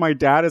I think that my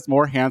dad is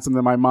more handsome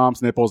than my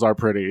mom's nipples are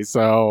pretty.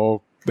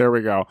 So there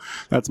we go.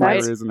 That's my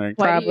reasoning.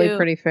 Probably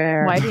pretty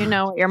fair. Why do you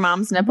know what your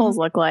mom's nipples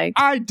look like?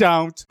 I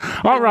don't.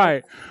 All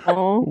right.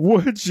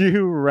 Would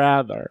you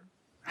rather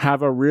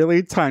have a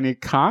really tiny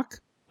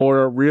cock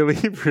or a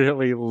really,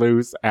 really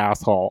loose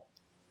asshole?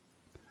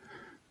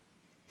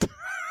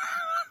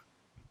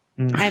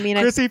 I mean,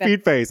 Chrissy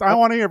Feetface. I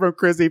want to hear from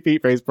Chrissy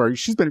Feetface first.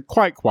 She's been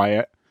quite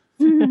quiet.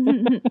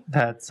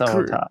 That's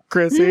so tough.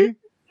 Chrissy?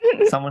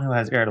 Someone who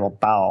has irritable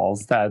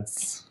bowels,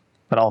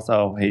 but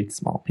also hates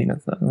small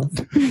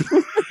penises.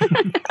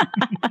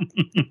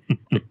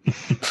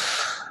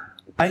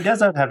 I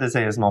guess I'd have to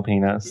say a small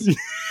penis.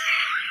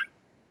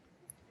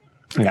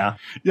 Yeah.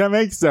 Yeah,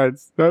 makes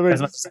sense.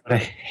 As much as I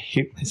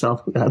hate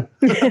myself with that.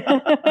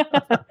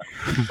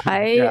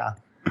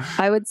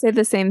 I would say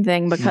the same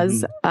thing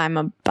because I'm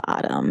a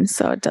bottom,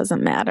 so it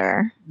doesn't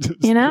matter.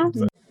 You know?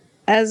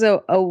 As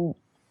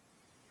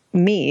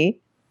me,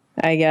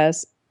 I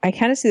guess, I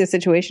kind of see the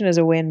situation as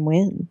a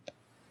win-win.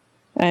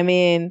 I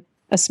mean,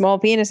 a small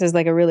penis is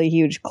like a really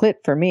huge clit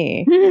for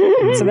me.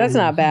 So that's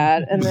not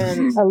bad. And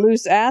then a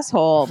loose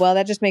asshole, well,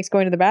 that just makes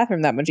going to the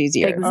bathroom that much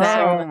easier.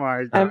 Exactly. Oh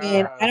my God. I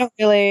mean,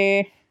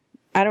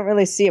 I don't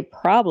really see a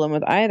problem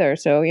with either.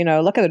 So,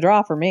 luck of the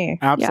draw for me.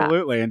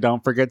 Absolutely. Yeah. And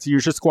don't forget to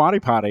use your squatty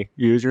potty.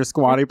 Use your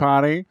squatty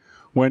potty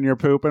when you're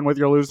pooping with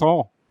your loose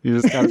hole. You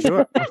just gotta do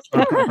it.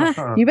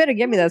 You better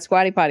give me that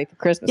squatty potty for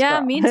Christmas. Yeah,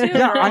 girl. me too.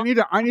 Yeah,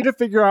 I need to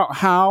figure out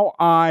how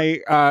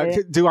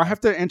do I have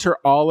to enter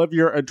all of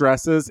your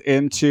addresses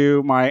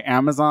into my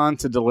Amazon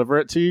to deliver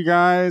it to you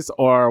guys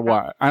or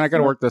what? I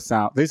gotta work this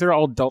out. These are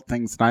all adult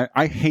things, and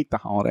I hate the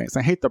holidays.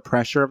 I hate the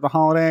pressure of the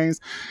holidays.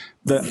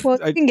 You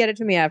can get it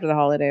to me after the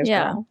holidays.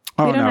 Yeah. Girl.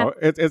 Oh no,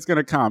 it's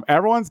gonna come.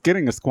 Everyone's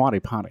getting a squatty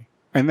potty.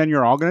 And then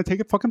you're all going to take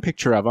a fucking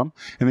picture of them,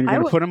 and then you're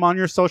going to put them on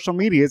your social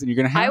medias, and you're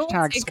going to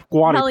hashtag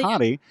squatty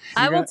potty.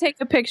 I will take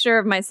a picture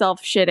of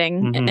myself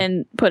shitting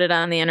and put it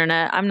on the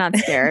internet. I'm not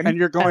scared. And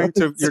you're going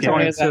to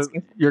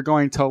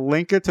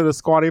link it to the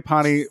Squatty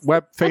Potty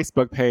web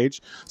Facebook page,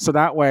 so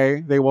that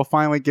way they will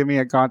finally give me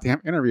a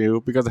goddamn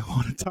interview because I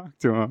want to talk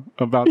to them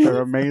about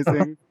their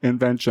amazing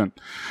invention.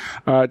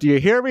 Do you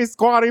hear me,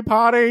 Squatty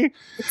Potty?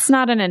 It's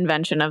not an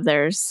invention of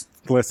theirs.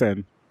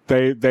 Listen,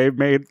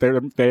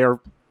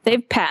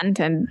 They've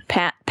patented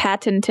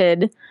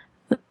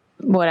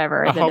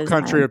whatever. A whole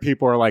country of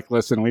people are like,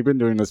 listen, we've been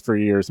doing this for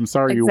years. I'm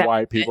sorry you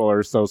white people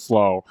are so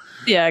slow.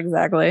 Yeah,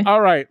 exactly. All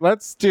right,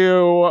 let's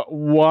do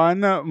one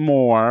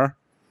more.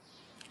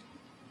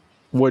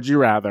 Would you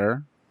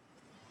rather?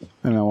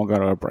 And then we'll go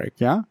to a break,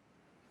 yeah?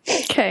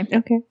 Okay.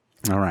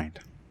 All right.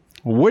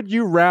 Would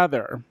you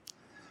rather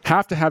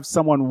have to have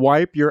someone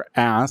wipe your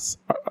ass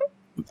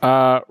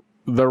the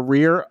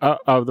rear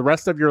of the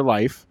rest of your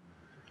life,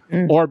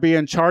 or be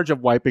in charge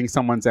of wiping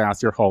someone's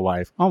ass your whole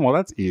life? Oh, well,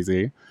 that's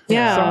easy.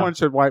 Yeah. Someone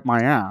should wipe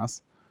my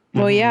ass.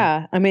 Well,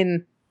 yeah. I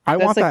mean, I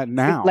want that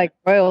now. Like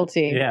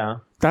royalty. Yeah.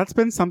 That's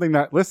been something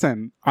that,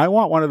 listen, I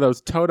want one of those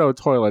Toto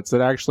toilets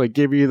that actually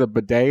give you the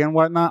bidet and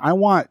whatnot. I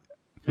want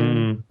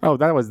Oh,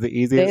 that was the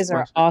easiest. Days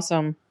are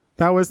awesome.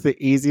 That was the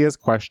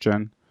easiest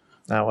question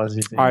That was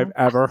easy. I've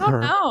ever I don't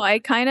heard. know. I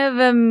kind of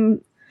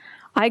am.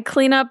 I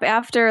clean up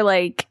after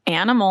like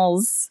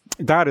animals.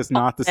 That is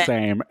not the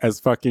same as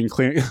fucking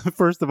cleaning.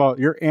 First of all,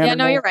 your animal. Yeah,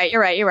 no, you're right.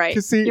 You're right. You're right.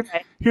 'Cause see, You're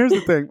right. here's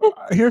the thing.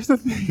 Here's the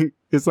thing.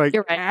 It's like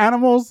You're right.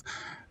 animals.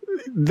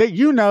 They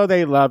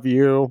love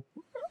you.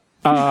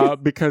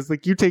 Because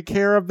like you take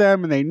care of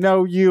them and they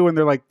know you and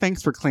they're like,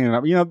 thanks for cleaning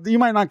up. You know, you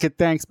might not get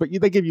thanks, but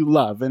they give you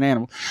love. An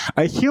animal,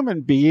 a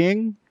human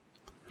being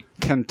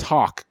can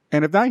talk.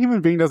 And if that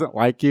human being doesn't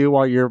like you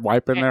while you're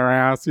wiping their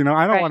ass, I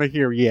don't want to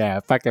hear, yeah,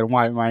 fucking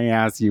wipe my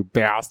ass, you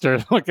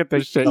bastard. Look at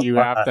the shit you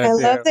have to I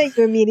do. love that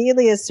you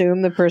immediately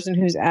assume the person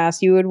whose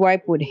ass you would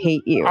wipe would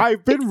hate you.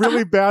 I've been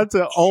really bad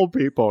to old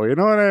people. You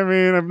know what I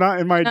mean? I'm not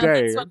in my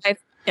day.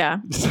 Yeah.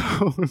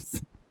 So,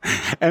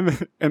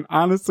 and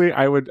honestly,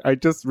 I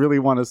just really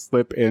want to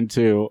slip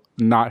into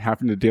not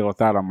having to deal with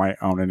that on my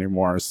own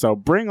anymore. So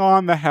bring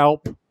on the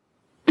help.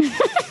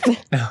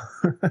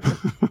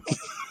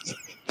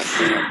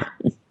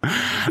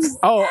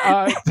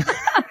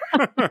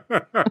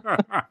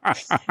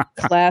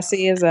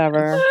 Classy as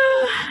ever.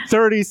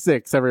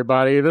 36,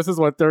 everybody. This is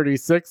what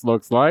 36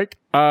 looks like.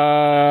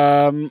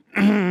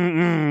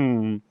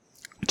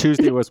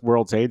 Tuesday was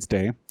World AIDS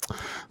Day,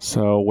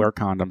 so wear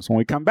condoms. When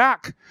we come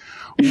back,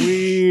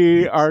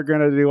 we are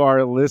going to do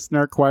our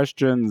listener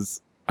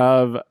questions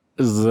of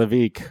the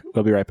week.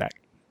 We'll be right back.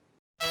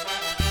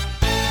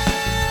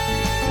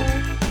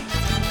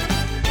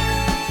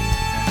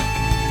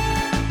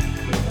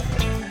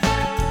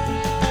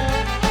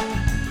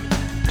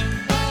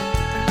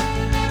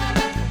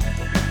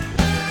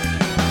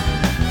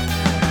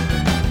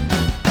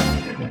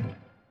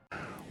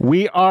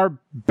 We are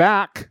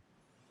back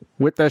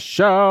with the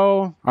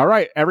show. All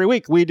right. Every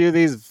week we do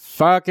these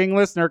fucking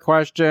listener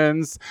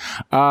questions.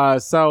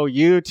 So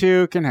you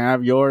too can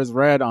have yours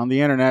read on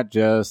the internet.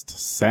 Just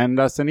send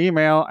us an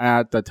email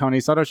at the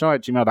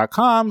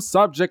TonySotoShow@gmail.com.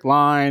 Subject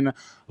line,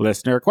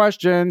 listener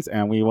questions,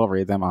 and we will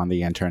read them on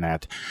the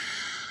internet.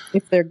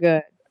 If they're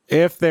good.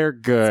 If they're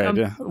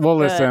good. Well,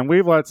 listen,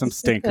 we've let some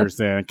stinkers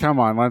in. Come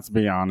on, let's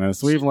be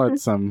honest. We've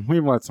let some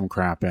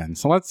crap in.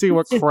 So let's see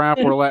what crap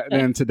we're letting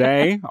in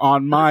today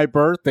on my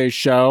birthday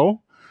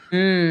show.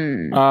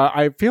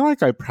 I feel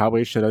like I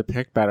probably should have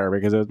picked better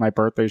because it was my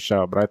birthday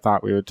show, but I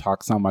thought we would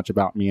talk so much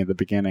about me at the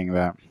beginning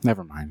that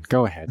never mind.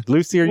 Go ahead.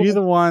 Lucy, are you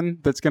the one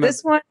that's going to...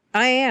 This one,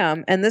 I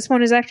am. And this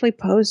one is actually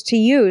posed to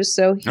you.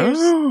 So here's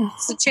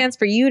it's a chance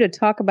for you to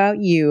talk about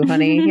you,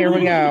 honey. Here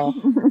we go.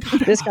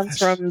 This comes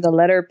from the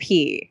letter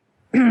P.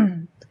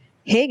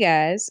 Hey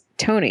guys,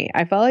 Tony,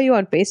 I follow you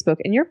on Facebook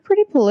and you're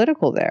pretty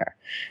political there.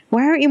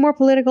 Why aren't you more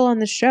political on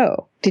the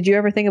show? Did you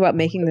ever think about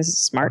making this a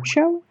smart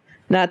show?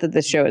 Not that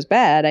this show is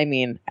bad. I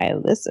mean, I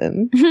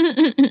listen.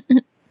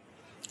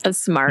 A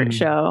smart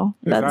show.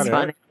 That's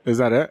funny. Is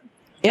that it?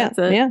 Yeah. That's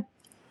it. Yeah.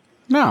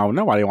 No,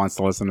 nobody wants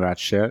to listen to that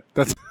shit.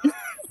 That's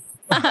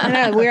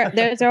I know,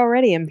 there's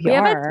already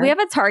NPR. We have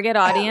a target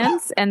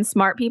audience, and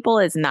smart people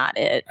is not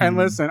it. And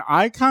listen,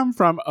 I come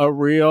from a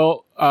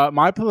real,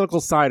 my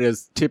political side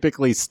is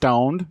typically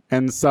stoned.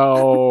 And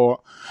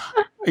so,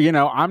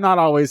 I'm not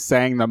always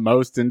saying the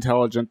most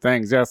intelligent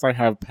things. Yes, I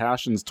have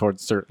passions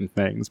towards certain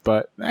things,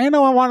 but ain't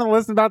no one want to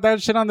listen about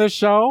that shit on this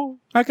show.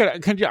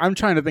 I'm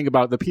trying to think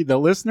about the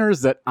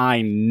listeners that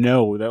I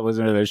know that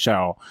listen to this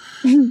show.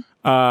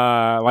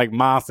 Like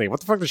Mossy.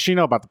 What the fuck does she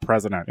know about the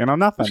president?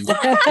 Nothing.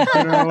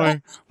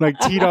 Like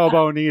Tito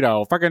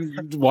Bonito.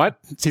 Fucking what?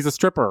 She's a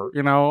stripper.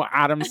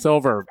 Adam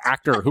Silver,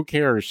 actor. Who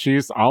cares?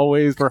 She's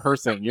always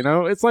rehearsing.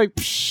 It's like,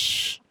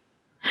 psh.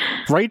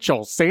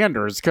 Rachel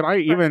Sanders. Can I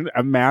even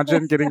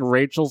imagine getting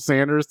Rachel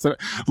Sanders to...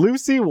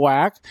 Lucy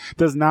Wack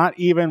does not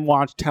even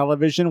watch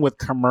television with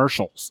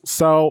commercials.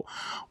 So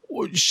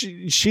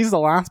she's the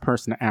last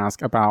person to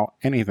ask about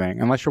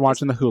anything, unless you're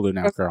watching the Hulu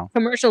now, girl.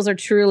 Commercials are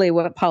truly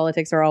what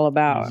politics are all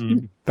about.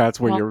 Mm-hmm. That's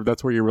where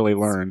you really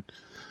learn.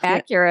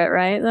 Accurate,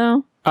 right?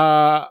 Though.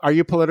 Are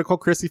you political,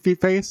 Chrissy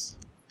Feet Face?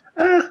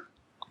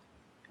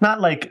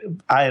 Not like,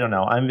 I don't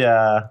know. I'm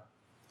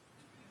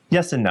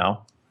yes and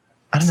no.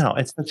 I don't know.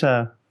 It's such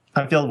a...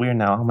 I feel weird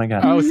now. Oh my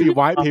god. Oh, see,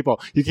 white people.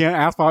 You can't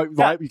ask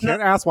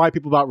white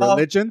people about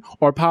religion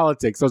or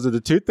politics. Those are the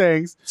two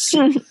things.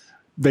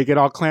 They get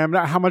all clammed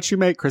out. How much you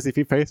make, Chrissy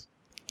Feet Face?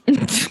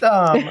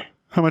 How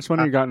much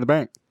money you got in the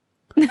bank?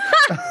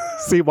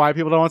 See, white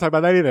people don't want to talk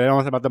about that either. They don't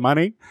want to talk about the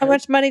money. How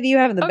much money do you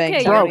have in the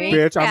bank? Broke,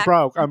 bitch.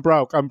 I'm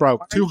broke.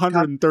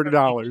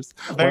 $230.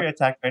 Very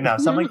attacked right now.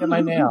 Someone get my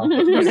nail.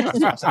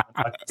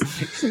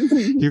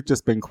 You've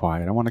just been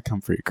quiet. I want to come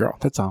for you, girl.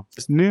 That's all.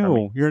 It's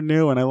new. You're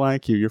new, and I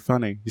like you. You're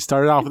funny. You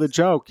started off with a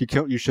joke.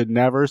 You should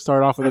never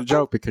start off with a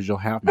joke because you'll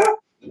have me.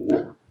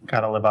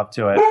 Gotta live up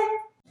to it.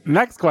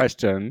 Next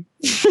question.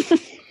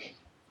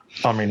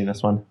 I'm reading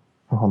this one.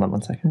 Oh, hold on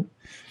one second.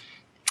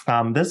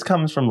 This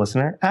comes from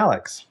listener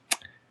Alex.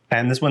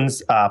 And this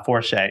one's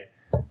for Shay.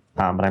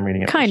 But I'm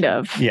reading it. Kind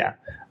of. Yeah.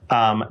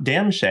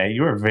 Damn, Shay,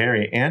 you are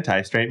very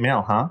anti-straight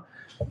male, huh?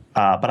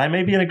 But I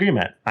may be in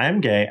agreement. I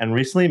am gay and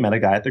recently met a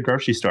guy at the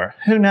grocery store.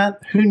 Who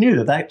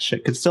knew that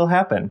shit could still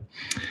happen?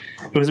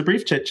 It was a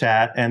brief chit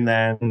chat and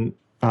then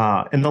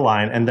in the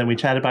line, and then we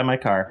chatted by my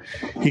car.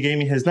 He gave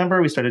me his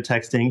number. We started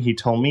texting. He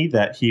told me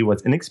that he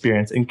was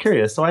inexperienced and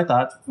curious, so I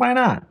thought, why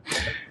not?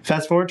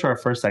 Fast forward to our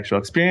first sexual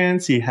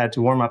experience. He had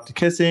to warm up to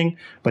kissing,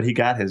 but he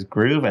got his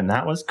groove, and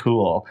that was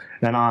cool.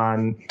 Then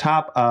on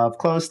top of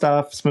clothes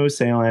stuff, smooth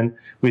sailing,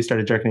 we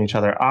started jerking each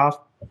other off.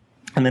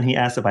 And then he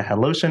asked if I had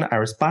lotion. I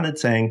responded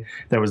saying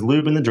there was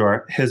lube in the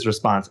drawer. His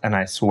response, and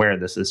I swear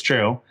this is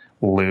true,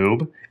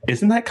 lube?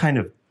 Isn't that kind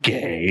of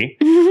gay?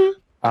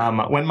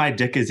 When my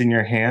dick is in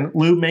your hand,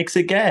 lube makes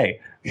it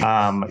gay.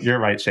 You're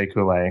right, Shea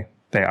Coulee.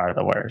 They are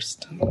the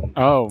worst.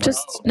 Oh.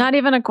 Just not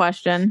even a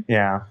question.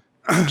 Yeah.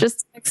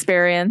 Just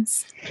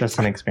experience. Just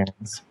an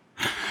experience.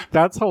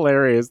 That's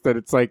hilarious that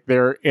it's like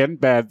they're in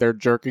bed, they're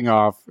jerking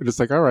off. And it's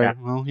like, all right,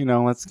 well,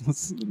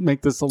 let's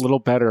make this a little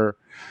better.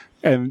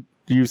 And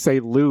you say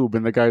lube,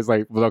 and the guy's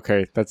like, well,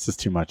 okay, that's just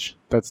too much.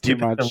 That's too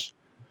much.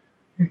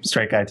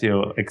 Straight guy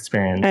to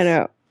experience. I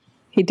know.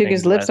 He took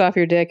his lips that. off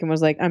your dick and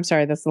was like, I'm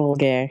sorry, that's a little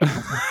gay.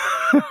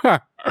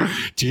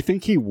 Do you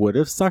think he would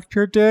have sucked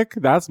your dick?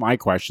 That's my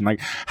question. Like,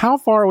 how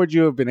far would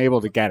you have been able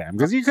to get him?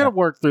 Because you could have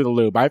worked through the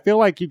lube. I feel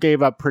like you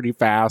gave up pretty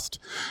fast.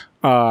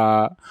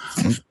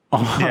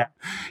 Yeah.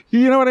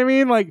 You know what I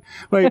mean? Like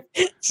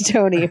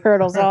Tony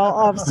hurdles all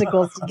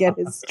obstacles to get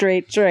his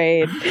straight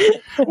trade.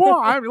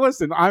 well,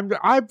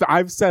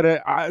 I've said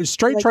it.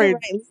 Straight Like, trade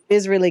you're right,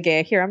 is really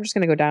gay. Here, I'm just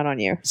gonna go down on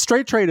you.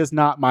 straight trade is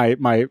not my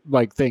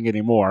like thing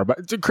anymore.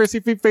 But Chrissy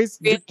Face,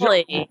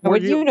 Really?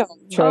 Would you know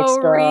the tricks, Oh,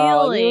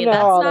 girl? really? You know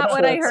That's all the not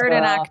what I tricks, heard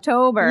in girl.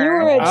 October. You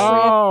were a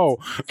oh,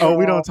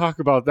 we girl. don't talk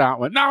about that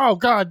one. No,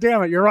 God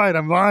damn it, you're right.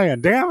 I'm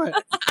lying. Damn it,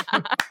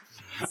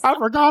 I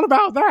forgot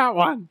about that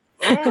one.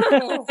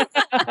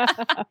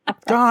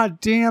 God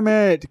damn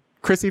it,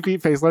 Chrissy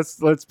Face.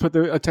 Let's put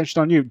the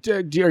attention on you.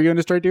 Are you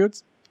into straight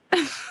dudes?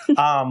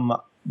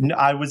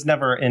 I was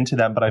never into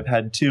them, but I've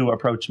had two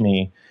approach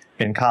me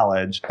in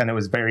college, and it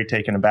was very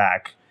taken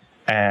aback.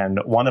 And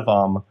one of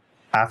them,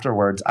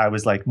 afterwards, I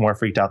was like more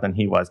freaked out than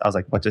he was. I was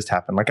like, what just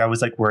happened? Like, I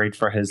was like worried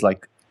for his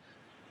like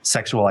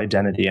sexual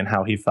identity and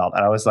how he felt.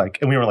 And I was like,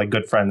 and we were like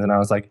good friends. And I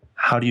was like,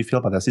 how do you feel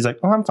about this? He's like,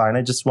 oh, I'm fine.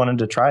 I just wanted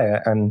to try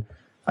it. And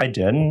I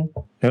did. And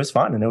it was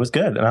fun and it was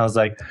good. And I was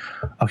like,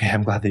 okay,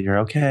 I'm glad that you're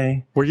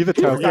okay. Were you the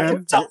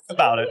token? Talk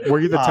about it. Were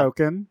you the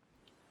token?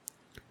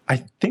 I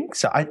think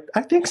so. I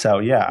think so.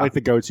 Yeah. Like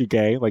the go-to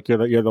gay? Like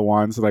you're the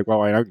ones who like,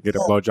 well, I don't get a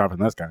blowjob from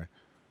this guy.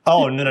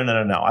 Oh no!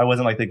 I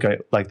wasn't like the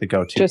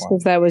go-to. Just one.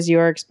 because that was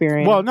your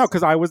experience. Well, no,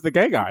 because I was the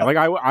gay guy. Like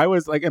I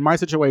was like in my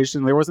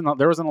situation, there wasn't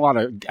a lot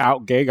of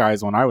out gay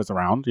guys when I was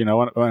around. You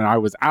know, when I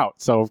was out.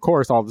 So of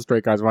course, all the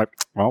straight guys were like,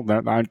 well,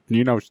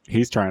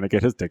 he's trying to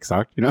get his dick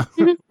sucked. You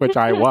know, which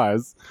I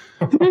was.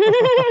 I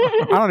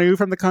don't know. You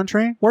from the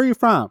country? Where are you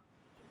from?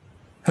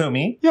 Who,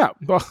 me? Yeah.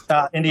 Well,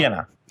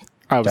 Indiana.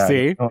 oh,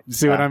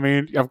 see what I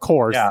mean? Of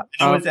course. Yeah.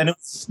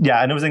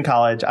 It was in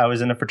college. I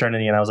was in a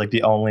fraternity, and I was like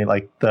the only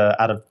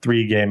out of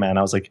three gay men,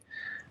 I was like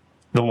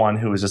the one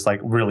who was just like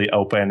really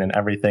open and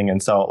everything.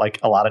 And so like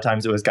a lot of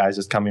times it was guys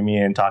just coming to me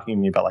and talking to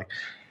me about like,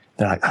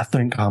 they're like, I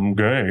think I'm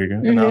gay.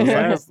 And I was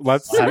Yes,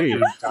 let's see. have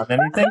you done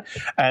anything?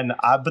 And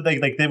but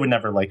they would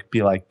never like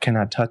be like, can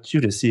I touch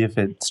you to see if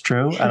it's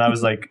true? And I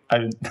was like,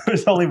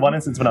 there's only one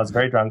instance when I was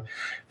very drunk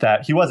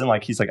that he wasn't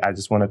like, he's like, I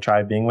just want to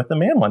try being with a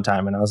man one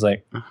time. And I was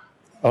like,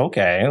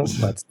 okay,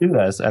 let's do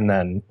this. And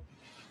then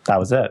that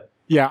was it.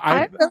 Yeah,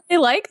 I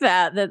really like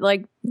that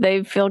like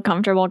they feel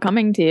comfortable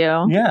coming to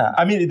you. Yeah.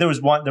 I mean, there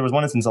was one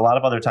instance. A lot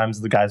of other times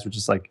the guys would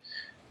just like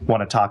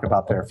want to talk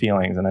about their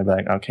feelings. And I'd be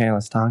like, okay,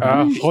 let's talk.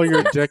 pull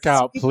your dick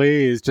out,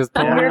 please. Just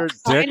pull your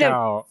dick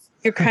out.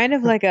 You're kind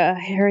of like a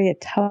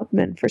Harriet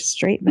Tubman for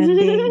straight men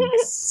being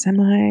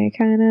semi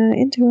kind of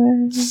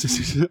into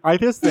it. I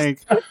just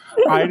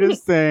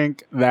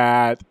think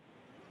that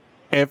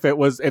if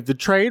the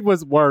trade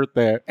was worth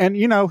it, and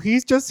he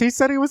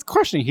said he was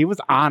questioning, he was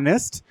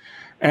honest,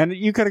 and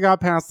you could have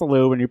got past the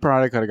lube, and you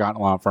probably could have gotten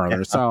a lot further.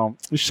 Yeah. So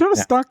you should have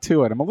stuck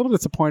to it. I'm a little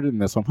disappointed in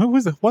this one. Who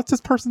was it? What's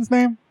this person's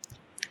name?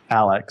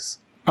 Alex.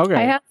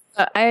 Okay.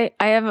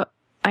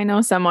 I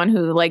know someone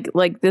who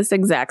like this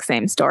exact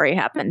same story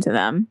happened to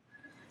them.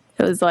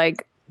 It was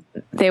like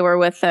they were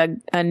with a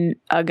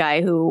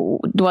guy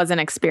who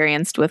wasn't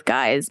experienced with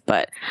guys,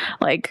 but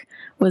like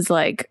was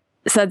like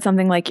said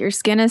something like, your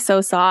skin is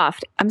so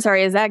soft. I'm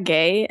sorry, is that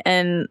gay?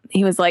 And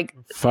he was like,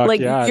 fuck like,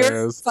 yeah,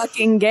 you're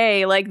fucking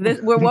gay. Like this,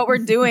 what we're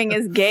doing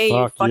is gay.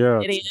 Fuck you fucking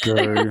yeah, idiot. it's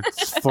gay.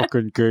 It's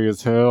fucking gay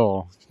as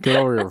hell. Get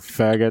over here,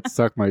 faggot.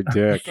 Suck my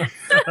dick.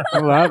 I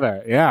love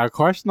it. Yeah,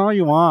 question all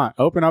you want.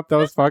 Open up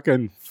those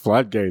fucking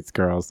Floodgates,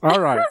 girls. All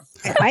right.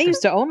 I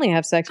used to only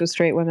have sex with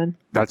straight women.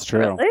 That's true.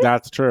 Really?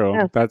 That's true.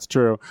 Yeah. That's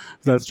true.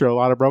 That's true. A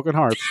lot of broken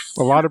hearts.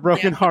 A lot of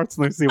broken hearts,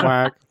 Lucy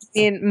Wack.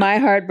 In my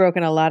heart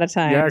broken a lot of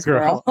times. Yeah,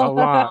 girl. A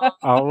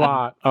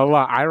lot.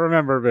 I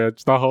remember,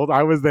 bitch.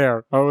 I was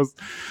there. I was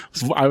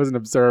an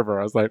observer.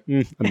 I was like,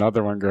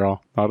 another one,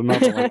 girl. Not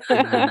another one.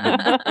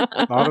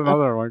 Not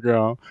another one,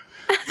 girl.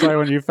 It's like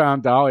when you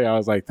found Dolly, I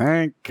was like,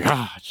 thank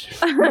God.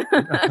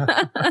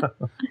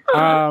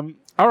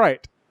 All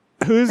right.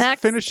 Who's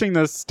Next. finishing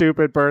this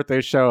stupid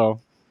birthday show?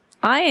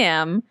 I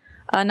am.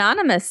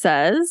 Anonymous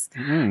says,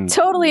 Mm.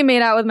 totally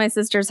made out with my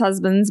sister's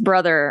husband's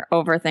brother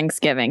over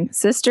Thanksgiving.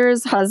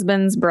 Sister's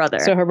husband's brother.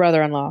 So her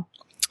brother-in-law.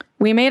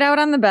 We made out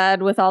on the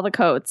bed with all the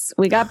coats.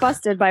 We got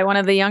busted by one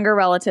of the younger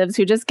relatives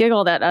who just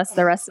giggled at us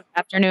the rest of the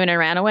afternoon and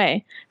ran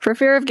away. For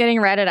fear of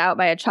getting ratted out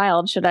by a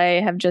child, should I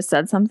have just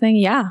said something?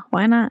 Yeah,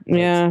 why not?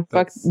 Yeah. Fuck,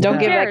 That's- don't Who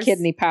give that cares? kid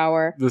any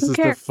power. This Who is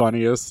cares? the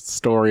funniest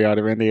story out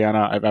of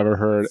Indiana I've ever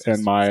heard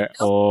in my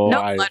No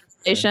life. blood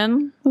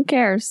relation. Who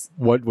cares?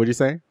 What'd you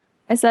say?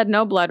 I said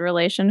no blood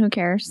relation. Who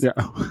cares? Yeah.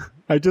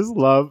 I just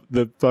love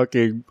the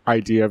fucking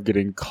idea of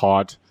getting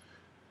caught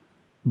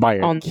by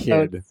a On the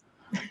kid.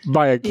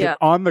 By a kid Yeah.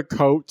 on the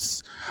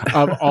coats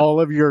of all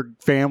of your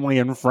family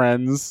and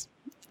friends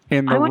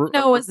in the I want to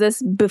know, was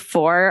this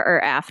before or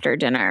after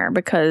dinner?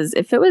 Because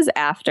if it was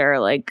after,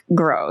 like,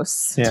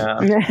 gross. Yeah.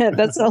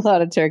 That's a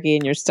lot of turkey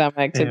in your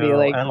stomach to be Ew,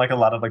 like, and like a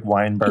lot of like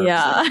wine burps.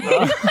 Yeah.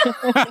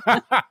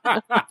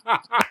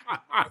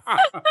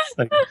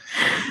 Like,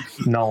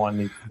 no one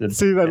needs to.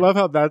 See, I love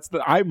how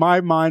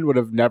my mind would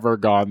have never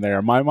gone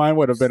there. My mind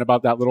would have been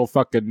about that little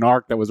fucking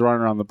narc that was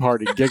running around the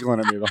party giggling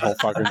at me the whole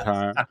fucking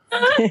time.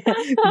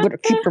 better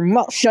keep your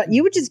mouth shut.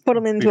 You would just put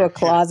them into a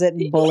closet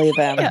and bully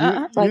them.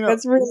 Yeah. Like, You know-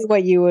 that's really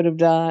what you would have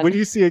done. When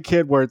you see a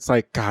kid where it's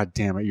like, God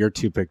damn it, you're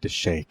too big to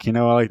shake. You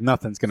know, like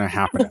nothing's gonna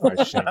happen if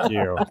I shake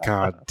you.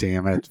 God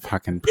damn it,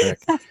 fucking prick.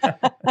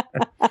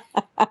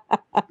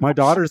 My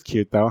daughter's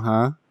cute though,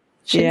 huh?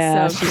 She's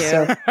Yeah, so she's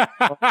cute.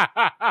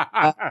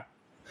 so-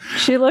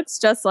 She looks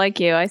just like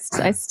you. I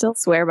still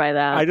swear by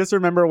that. I just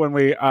remember when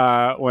we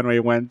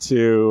went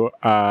to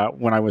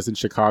when I was in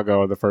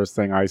Chicago, the first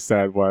thing I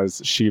said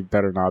was, she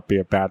better not be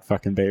a bad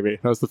fucking baby.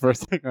 That was the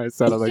first thing I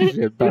said. I was like,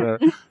 she had better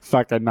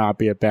fucking not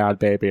be a bad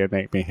baby and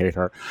make me hate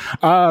her.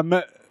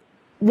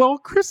 Well,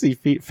 Chrissy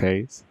Feet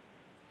Face,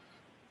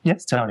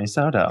 Yes, Tony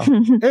Soto.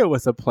 it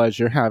was a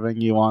pleasure having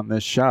you on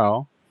this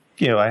show.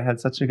 Thank you. I had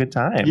such a good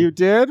time. You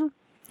did?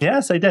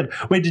 Yes, I did.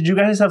 Wait, did you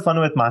guys have fun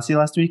with Mossy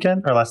last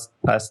weekend or last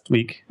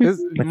week? Like,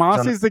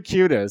 Mossy's the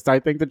cutest. I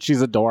think that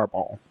she's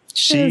adorable.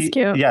 She is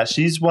cute. Yeah,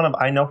 she's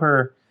I know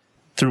her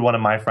through one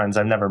of my friends.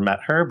 I've never met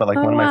her, but like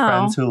Oh, one of my wow.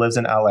 friends who lives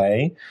in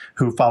LA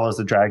who follows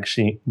the drag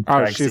scene.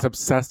 Oh, she's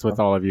obsessed with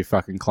all of you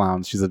fucking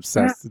clowns. She's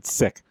obsessed. It's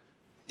sick.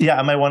 Yeah,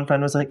 and my one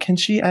friend was like, "Can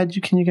she add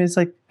you? Can you guys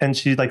like?" And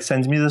she like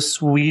sends me the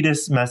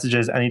sweetest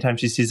messages anytime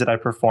she sees that I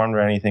performed or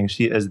anything.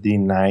 She is the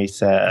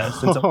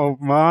nicest. And so- Oh,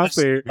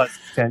 Mossy.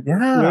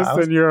 yeah,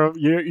 Listen,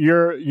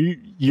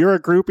 you're a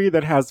groupie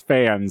that has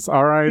fans.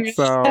 All right,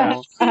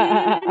 so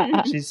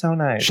she's so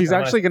nice. she's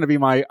I'm actually going to be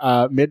my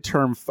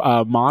midterm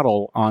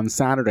model on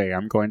Saturday.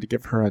 I'm going to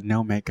give her a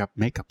no makeup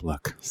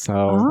look. So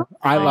Oh.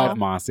 I love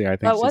Mossy. I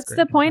think. But she's what's great.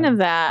 the point of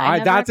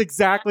that?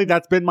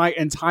 That's been my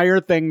entire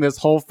thing this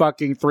whole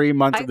fucking 3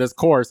 months of this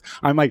course.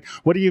 I'm like,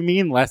 what do you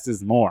mean less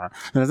is more?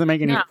 It doesn't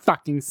make any Yeah.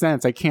 fucking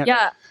sense. I can't.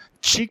 Yeah.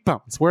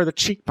 Cheekbones. Where are the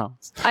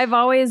cheekbones? I've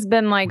always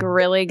been like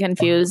really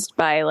confused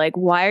by like,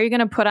 why are you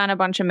going to put on a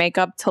bunch of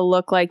makeup to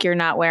look like you're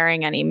not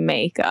wearing any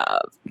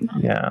makeup?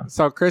 Yeah.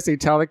 So, Chrissy,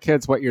 tell the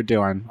kids what you're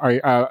doing. Are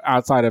you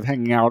outside of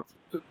hanging out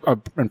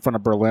in front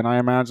of Berlin, I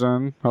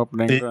imagine?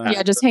 Opening the-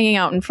 Yeah, just hanging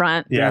out in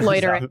front, Yeah.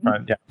 loitering.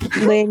 Yeah.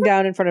 Laying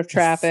down in front of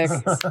traffic.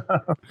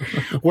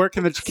 Where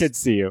can the kids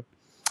see you?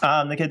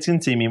 The kids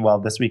can see me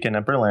this weekend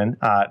at Berlin,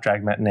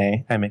 Drag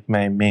Matinee. I make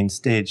my main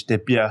stage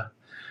debut.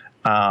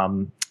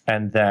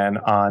 And then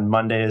on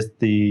Monday is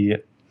the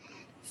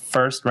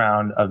first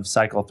round of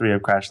cycle 3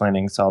 of Crash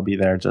Landing. So I'll be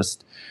there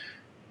just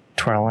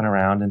twirling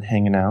around and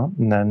hanging out.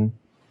 And then,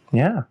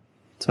 yeah,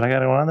 that's what I got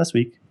going on this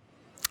week.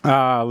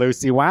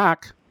 Lucy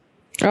Wack.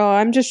 Oh,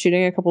 I'm just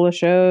shooting a couple of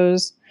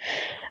shows.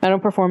 I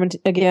don't perform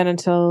again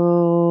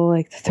until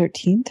like the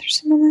 13th or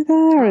something like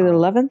that, or the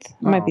 11th.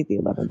 It might be the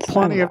 11th.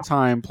 Plenty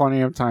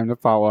of time to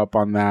follow up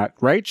on that.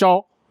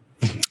 Rachel.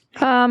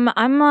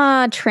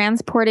 I'm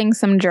transporting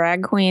some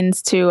drag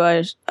queens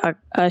to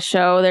a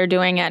show they're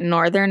doing at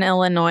Northern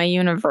Illinois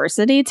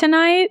University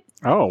tonight.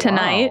 Oh,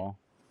 Tonight.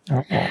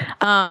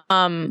 Wow.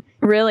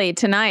 Really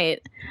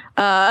tonight.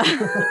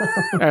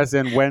 As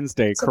in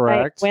Wednesday,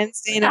 correct?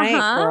 Wednesday night,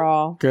 Uh-huh.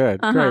 girl.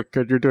 Good, great,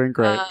 good. You're doing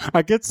great.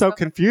 I get so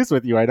confused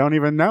with you. I don't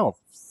even know.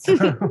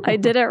 I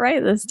did it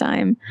right this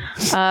time.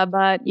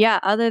 But yeah,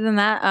 other than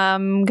that,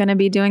 I'm going to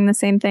be doing the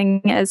same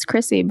thing as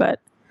Chrissy, but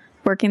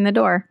working the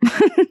door.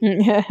 Are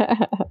you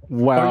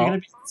Well, going to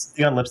be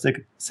sitting on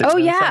Lipstick City Oh,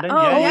 on yeah. Sunday?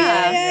 Oh,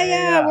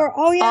 Yeah.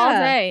 all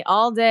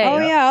All day. day. Oh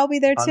yeah, I'll be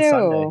there On too.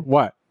 Sunday.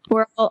 what?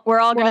 We're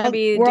all gonna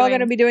be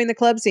doing the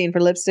club scene for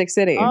Lipstick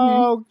City.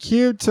 Oh,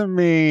 cute to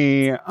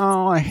me.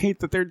 Oh, I hate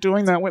that they're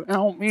doing that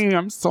without me.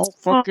 I'm so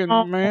fucking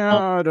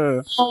mad.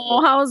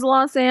 Oh, how's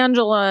Los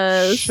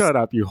Angeles? Shut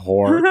up, you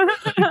whore.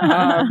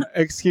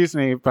 Excuse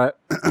me, but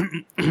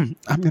I'm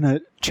going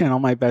to channel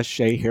my best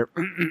Shay here.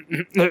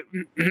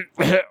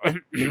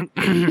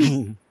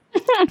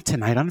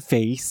 Tonight on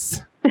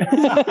Face.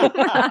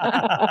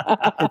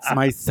 It's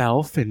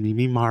myself and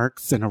Mimi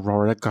Marks and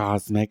Aurora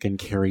Gosmick and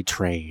Carrie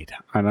Trade.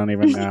 I don't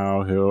even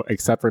know who,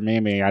 except for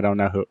Mimi, I don't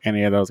know who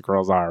any of those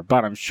girls are,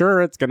 but I'm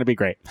sure it's going to be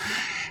great.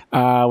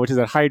 Which is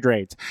at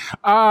Hydrate.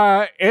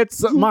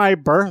 It's my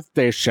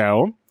birthday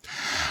show.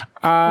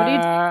 What do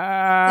you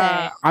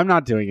say? I'm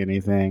not doing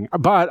anything,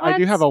 but I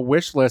do have a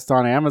wish list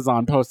on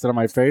Amazon posted on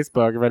my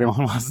Facebook if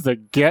anyone wants to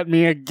get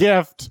me a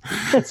gift.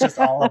 It's just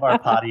all of our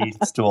potty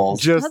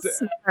stools. Just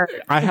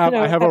I have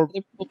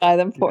buy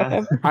them for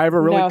him. I have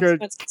a really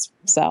good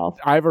himself.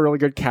 I have a really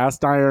good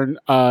cast iron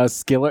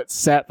skillet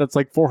set that's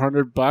like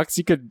 $400.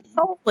 You could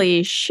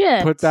holy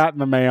shit put that in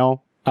the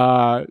mail.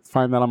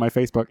 Find that on my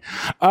Facebook.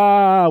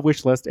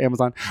 Wish list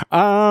Amazon.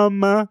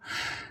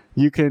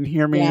 You can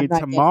hear me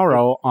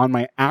tomorrow on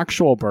my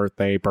actual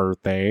birthday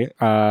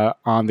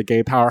on the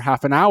Gay Power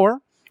Half an Hour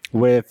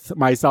with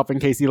myself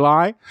and Casey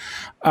Lai.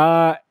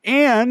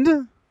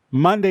 And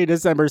Monday,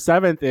 December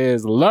 7th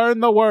is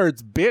Learn the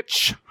Words,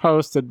 Bitch,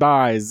 hosted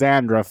by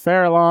Xandra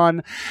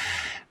Fairlawn.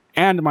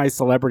 And my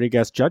celebrity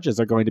guest judges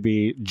are going to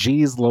be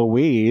Jeez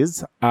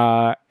Louise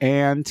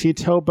and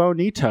Tito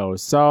Bonito.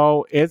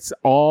 So it's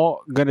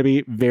all going to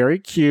be very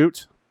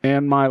cute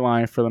in my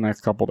life for the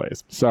next couple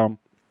days. So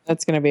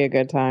that's going to be a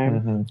good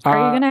time. Mm-hmm.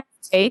 Are you going to have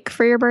cake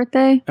for your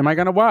birthday? Am I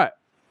going to what?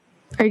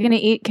 Are you going to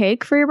eat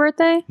cake for your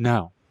birthday?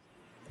 No.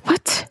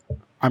 What?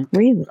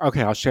 Really?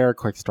 Okay, I'll share a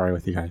quick story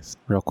with you guys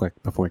real quick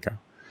before we go.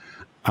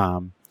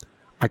 I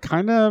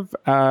kind of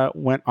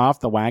went off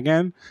the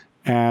wagon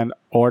and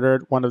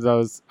ordered one of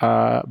those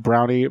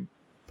brownie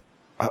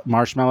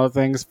marshmallow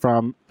things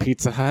from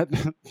Pizza Hut.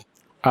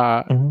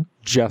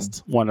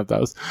 Just one of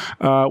those.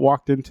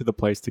 Walked into the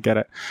place to get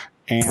it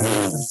and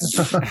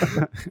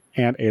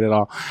and ate it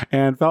all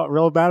and felt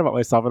real bad about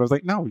myself. And I was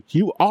like, no,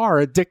 you are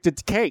addicted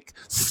to cake.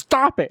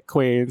 Stop it,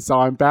 queen. So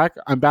I'm back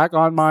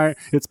on my,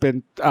 it's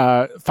been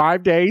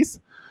 5 days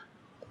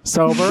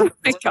sober. Oh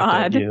my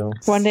God.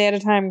 One day at a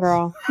time,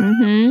 girl.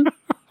 Mm-hmm.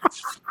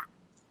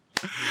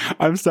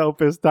 I'm so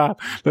pissed off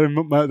that I'm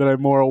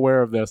more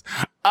aware of this.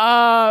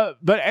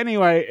 But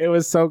anyway, it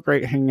was so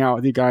great hanging out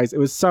with you guys. It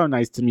was so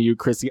nice to meet you,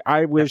 Chrissy.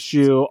 I wish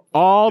you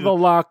all the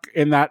luck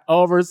in that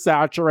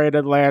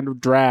oversaturated land of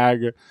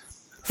drag.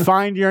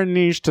 Find your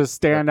niche to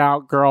stand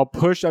out, girl.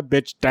 Push a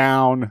bitch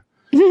down.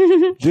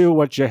 Do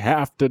what you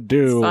have to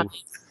do.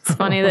 It's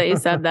funny that you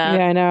said that.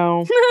 Yeah, I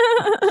know.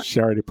 She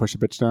already pushed a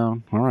bitch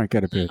down. All right,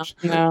 get a bitch.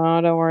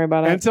 No, don't worry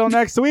about it. Until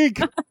next week.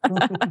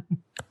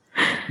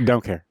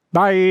 Don't care.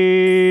 Bye.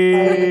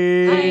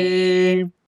 Bye.